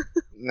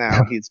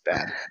 No, he's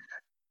bad.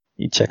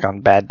 You check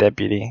on bad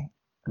deputy,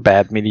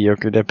 bad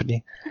mediocre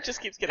deputy. He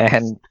just keeps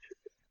getting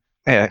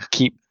and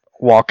keep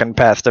walking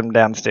past him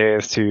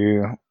downstairs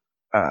to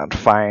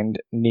find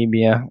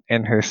Nemia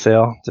in her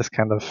cell, just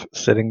kind of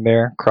sitting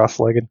there,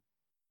 cross-legged.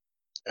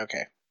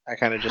 Okay. I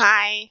kind of just...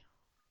 Hi.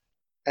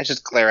 I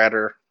just glare at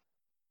her,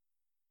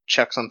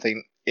 chuck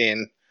something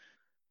in,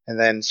 and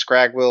then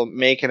Scrag will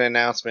make an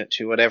announcement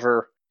to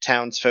whatever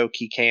townsfolk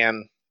he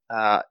can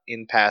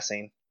in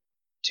passing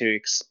to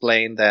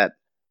explain that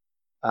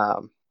I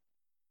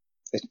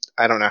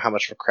don't know how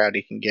much of a crowd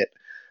he can get,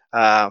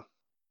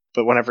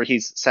 but whenever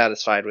he's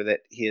satisfied with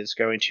it, he is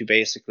going to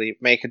basically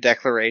make a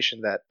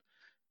declaration that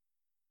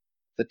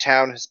the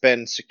town has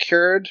been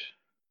secured,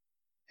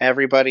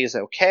 everybody's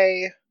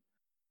okay,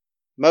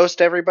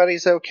 most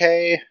everybody's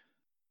okay,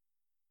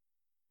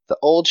 the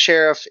old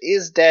sheriff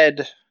is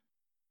dead,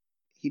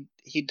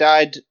 he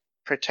died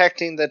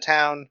protecting the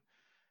town,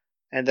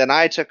 and then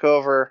I took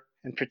over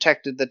and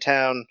protected the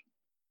town.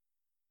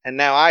 And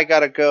now I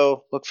gotta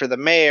go look for the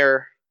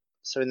mayor.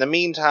 So in the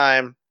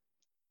meantime,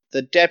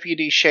 the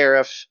deputy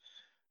sheriff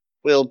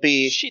will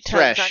be She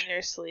tugs Fresh. on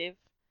your sleeve.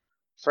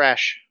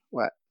 Fresh.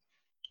 What?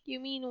 You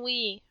mean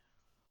we?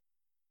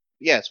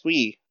 Yes,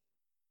 we.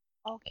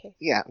 Okay.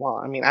 Yeah, well,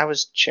 I mean, I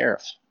was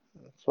sheriff.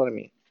 That's what I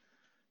mean.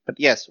 But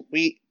yes,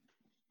 we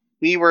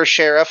were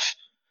sheriff.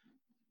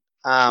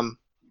 And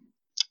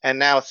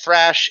now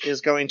Thrash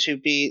is going to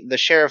be the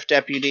sheriff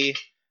deputy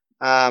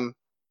until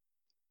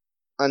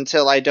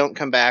I don't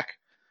come back.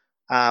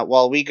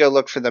 While we go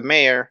look for the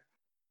mayor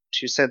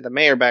to send the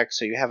mayor back,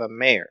 so you have a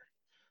mayor.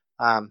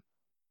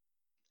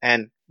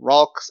 And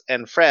Ralks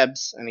and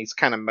Frebs, and he's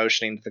kind of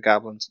motioning to the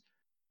goblins.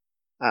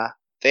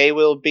 They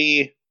will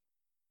be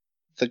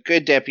the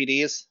good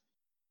deputies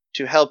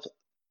to help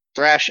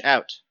Thrash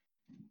out.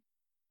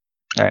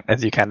 All right,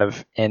 as you kind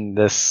of end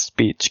this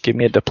speech, give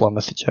me a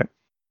diplomacy check.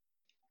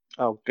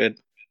 Oh, good.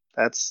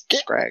 That's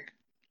Scrag.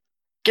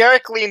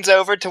 Garrick leans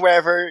over to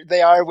wherever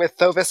they are with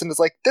Thovis and is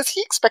like, does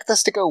he expect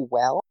this to go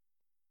well?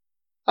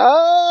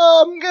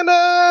 I'm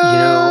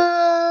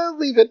gonna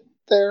leave it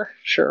there.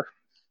 Sure.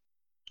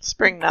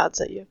 Spring nods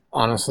at you.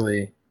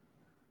 Honestly,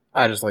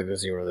 I just like to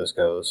see where this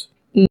goes.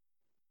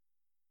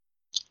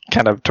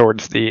 Kind of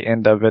towards the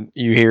end of it,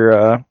 you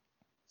hear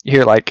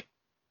like,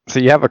 so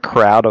you have a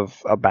crowd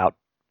of about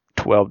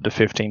 12 to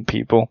 15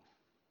 people,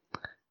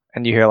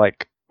 and you hear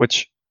like,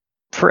 which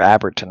for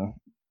Aberton,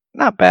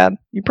 not bad.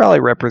 You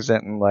probably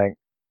representing like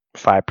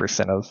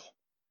 5% of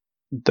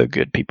the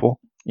good people,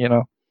 you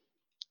know.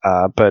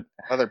 But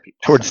Other people.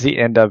 towards the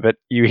end of it,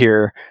 you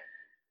hear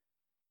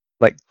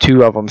like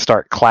 2 of them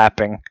start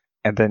clapping,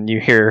 and then you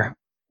hear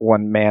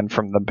one man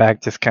from the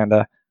back just kind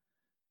of,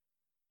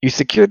 "You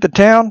secured the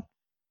town,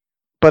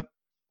 but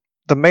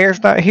the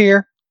mayor's not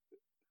here.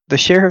 The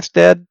sheriff's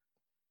dead,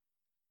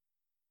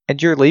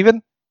 and you're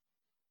leaving?"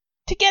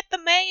 To get the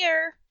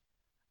mayor.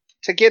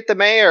 To get the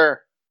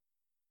mayor.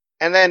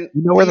 And then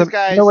You know where these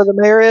guys... you know where the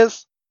mayor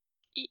is?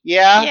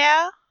 Yeah?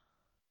 Yeah.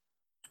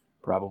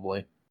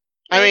 Probably.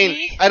 I mean,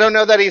 Maybe. I don't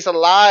know that he's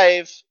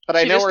alive, but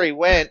I She know just- where he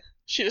went.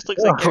 She just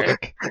looks like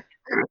Garrick.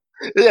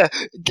 Yeah,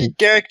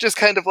 Garrick just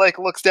kind of like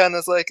looks down and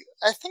is like,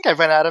 I think I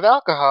ran out of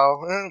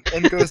alcohol,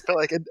 and goes to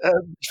like,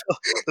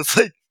 it's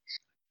like,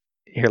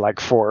 You hear like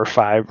 4 or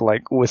 5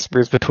 like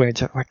whispers between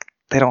each other, like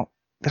they don't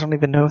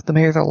even know if the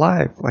mayor's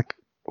alive. Like,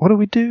 what do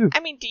we do? I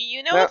mean, do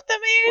you know No. if the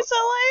mayor's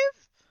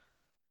alive?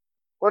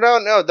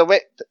 Well, no, the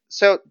way...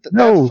 No.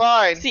 That's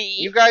fine. See?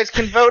 You guys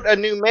can vote a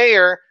new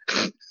mayor.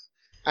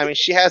 I mean,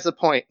 she has a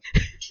point.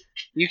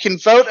 You can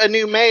vote a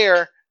new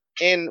mayor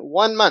in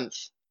 1 month.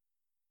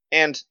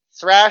 And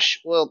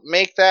Thrash will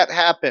make that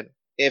happen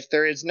if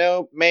there is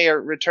no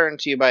mayor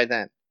returned to you by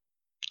then.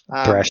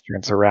 Thrash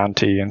turns around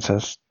to you and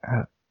says,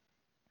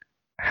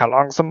 "How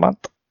long's a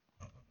month?"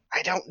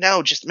 I don't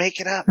know. Just make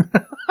it up.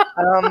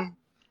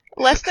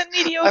 Less than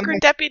mediocre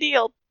deputy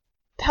will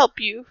help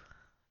you.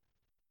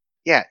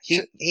 Yeah,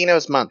 he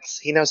knows months.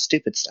 He knows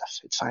stupid stuff.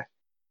 It's fine.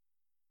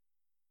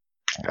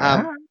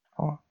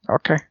 Oh,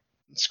 okay.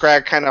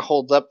 Scrag kind of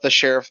holds up the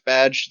sheriff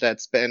badge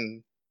that's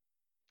been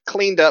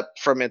cleaned up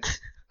from its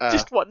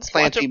Just one splotch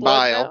planty of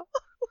blood bile.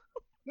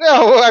 now.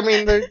 No, I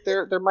mean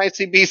there might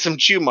be some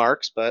chew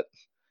marks, but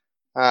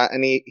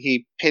and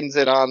he pins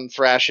it on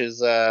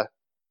Thrash's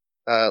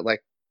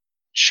like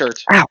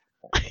shirt. Ow.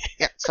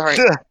 Yeah, sorry.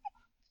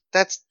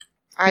 That's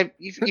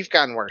you've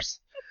gotten worse.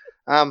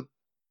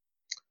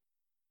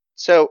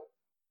 So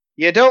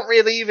you don't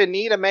really even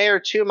need a mayor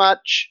too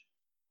much.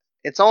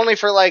 It's only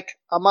for like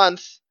a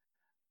month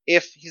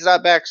if he's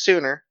not back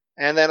sooner,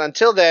 and then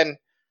until then,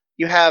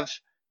 you have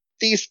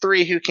these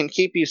 3 who can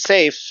keep you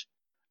safe.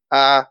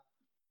 You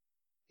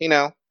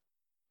know,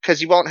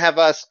 because you won't have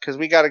us, because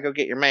we got to go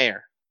get your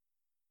mayor.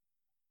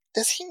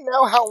 does he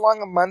know how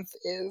long a month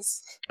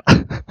is?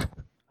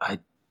 I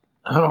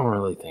don't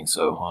really think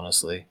so,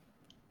 honestly.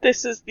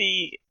 This is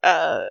the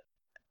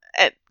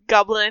at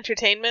Goblin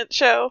Entertainment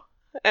show,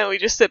 and we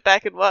just sit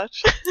back and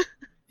watch.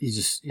 You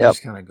just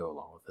kind of go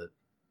along with it.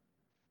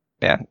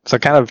 Yeah. So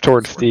kind of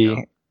towards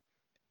the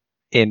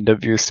end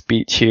of your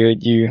speech here,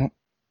 you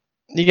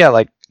got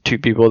like 2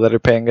 people that are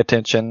paying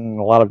attention, and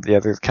a lot of the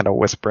others kind of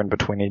whispering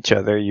between each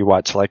other. You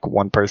watch like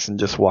one person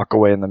just walk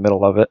away in the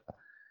middle of it.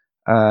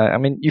 I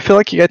mean, you feel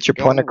like you got your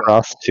point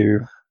across to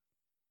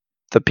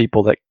the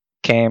people that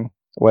came,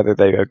 whether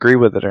they agree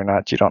with it or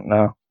not. You don't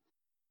know.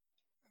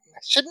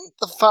 Shouldn't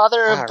the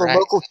father of the Alright.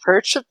 local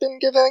church have been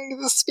giving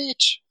the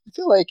speech? I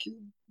feel like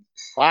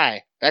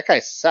Why? That guy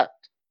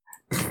sucked.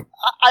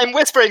 I'm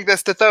whispering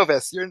this to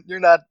Thovis. You're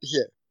not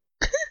here.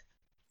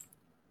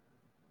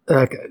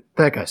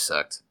 That guy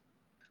sucked.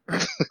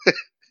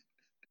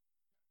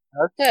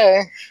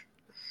 Okay.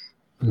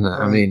 No,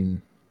 I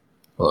mean,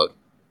 look,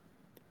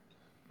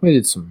 we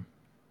did some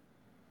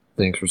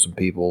things for some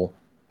people.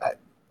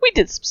 We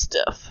did some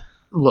stuff.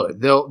 Look,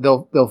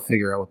 they'll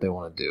figure out what they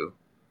want to do.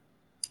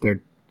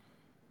 They're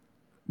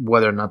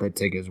whether or not they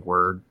take his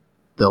word,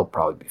 they'll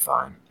probably be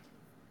fine.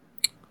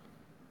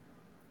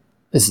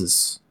 This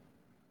is,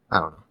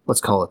 I don't know.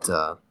 Let's call it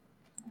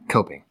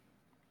coping.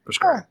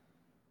 Prescribed.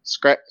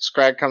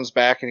 Scrag comes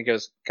back and he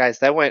goes, guys,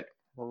 that went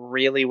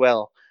really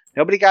well.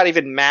 Nobody got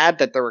even mad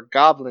that there were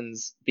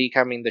goblins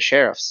becoming the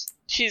sheriffs.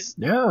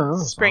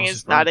 Spring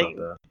is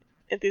nodding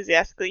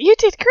enthusiastically. You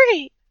did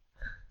great!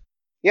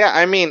 Yeah,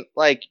 I mean,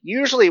 like,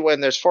 usually when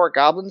there's 4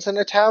 goblins in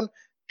a town,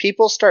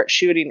 people start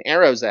shooting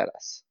arrows at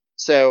us.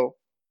 So,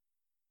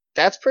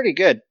 that's pretty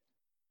good.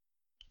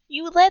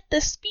 You led the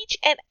speech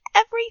and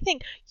everything.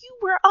 You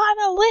were on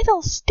a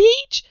little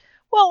stage.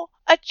 Well,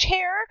 a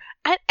chair,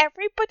 and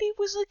everybody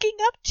was looking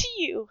up to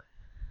you.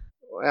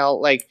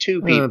 Well, like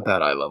 2 people.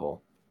 About eye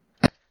level.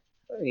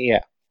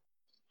 Yeah.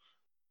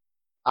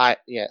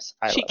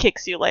 She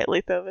kicks you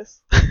lightly,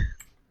 Thovis.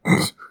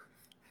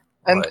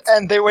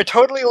 And they were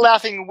totally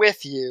laughing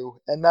with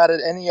you, and not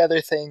at any other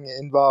thing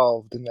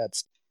involved in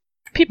that.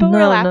 People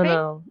were laughing?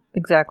 No,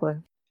 exactly.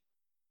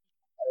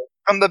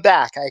 From the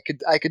back, I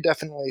could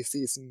definitely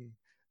see some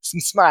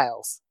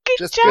smiles.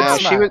 Good job.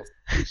 Good smiles.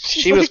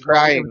 She was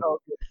crying.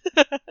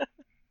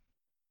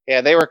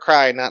 Yeah, they were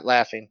crying, not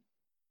laughing.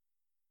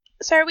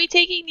 So are we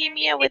taking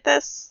Nemia with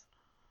us?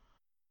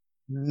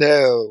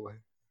 No.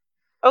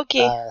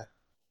 Okay.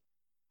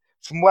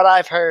 From what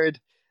I've heard,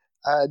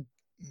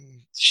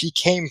 she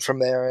came from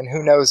there, and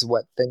who knows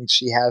what things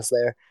she has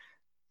there.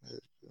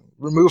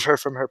 Remove her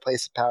from her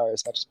place of power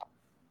as much as possible.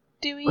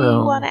 Do we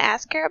want to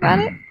ask her about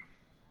it?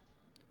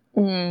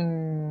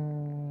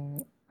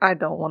 I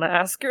don't want to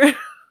ask her.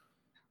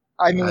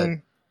 I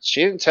mean...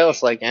 she didn't tell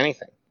us, like,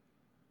 anything.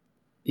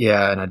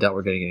 Yeah, and I doubt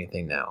we're getting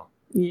anything now.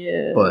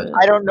 Yeah. But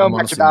I don't know I'm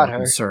much about more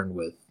her. Concerned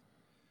with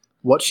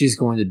what she's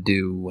going to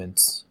do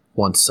once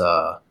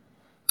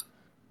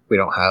we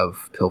don't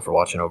have Pilfer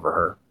watching over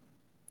her.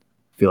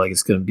 I feel like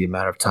it's going to be a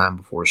matter of time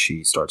before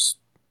she starts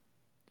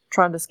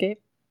trying to escape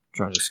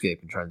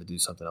and trying to do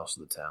something else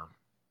to the town.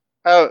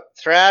 Oh,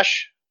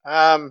 Thrash,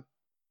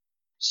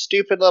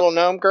 stupid little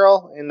gnome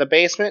girl in the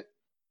basement.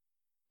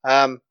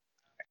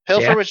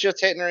 Pilfer was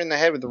just hitting her in the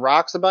head with the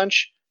rocks a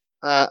bunch,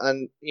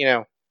 and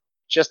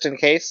just in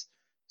case.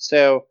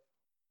 So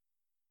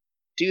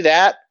do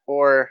that,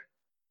 or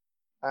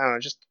I don't know.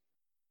 Just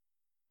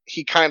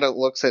he kind of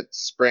looks at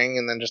Spring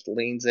and then just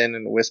leans in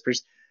and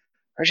whispers,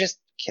 or just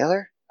kill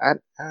her. I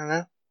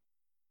don't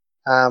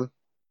know.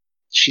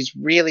 She's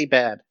really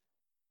bad.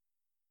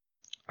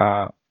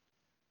 Yeah.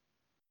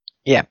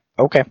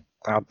 Okay.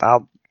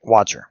 I'll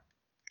watch her.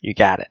 You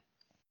got it.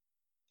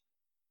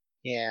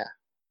 Yeah.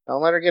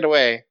 Don't let her get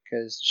away,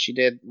 because she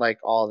did, like,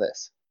 all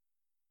this.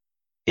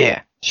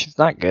 Yeah. She's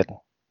not good.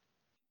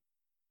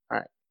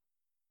 Alright.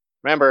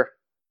 Remember,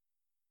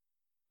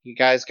 you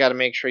guys got to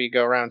make sure you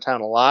go around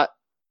town a lot.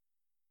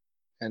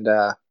 And,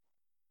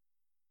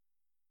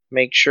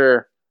 make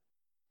sure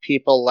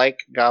people like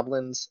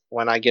goblins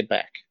when I get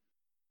back.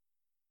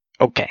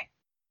 Okay.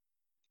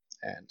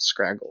 And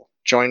Scraggle,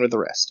 join with the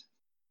rest.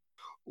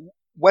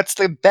 What's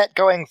the bet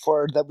going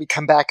for that we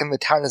come back and the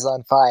town is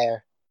on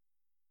fire?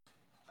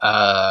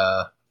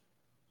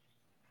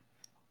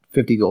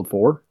 50 gold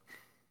for.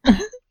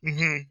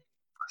 Mm-hmm.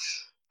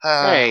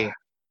 Hey.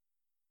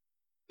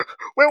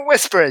 We're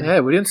whispering.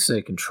 Hey, we didn't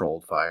say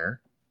controlled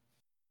fire.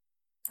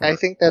 I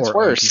think that's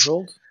worse.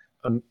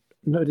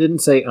 No, it didn't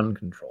say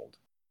uncontrolled.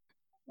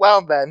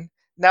 Well then,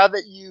 now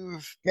that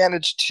you've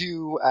managed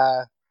to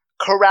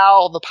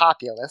corral the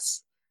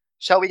populace,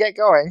 shall we get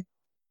going?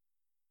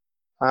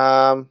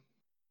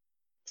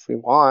 If we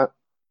want.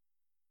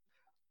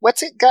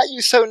 What's it got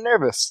you so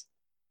nervous,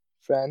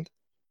 friend?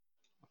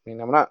 I mean,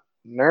 I'm not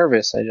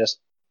nervous. I just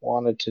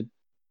wanted to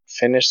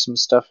finish some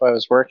stuff I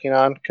was working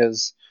on,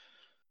 because,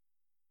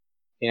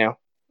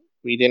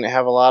 we didn't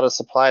have a lot of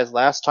supplies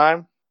last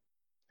time,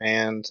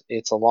 and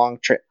it's a long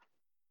trip.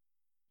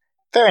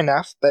 Fair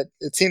enough, but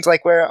it seems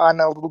like we're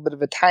on a little bit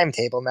of a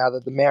timetable now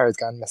that the mayor has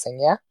gone missing,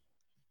 yeah?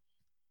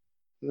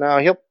 No,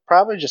 he'll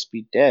probably just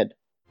be dead.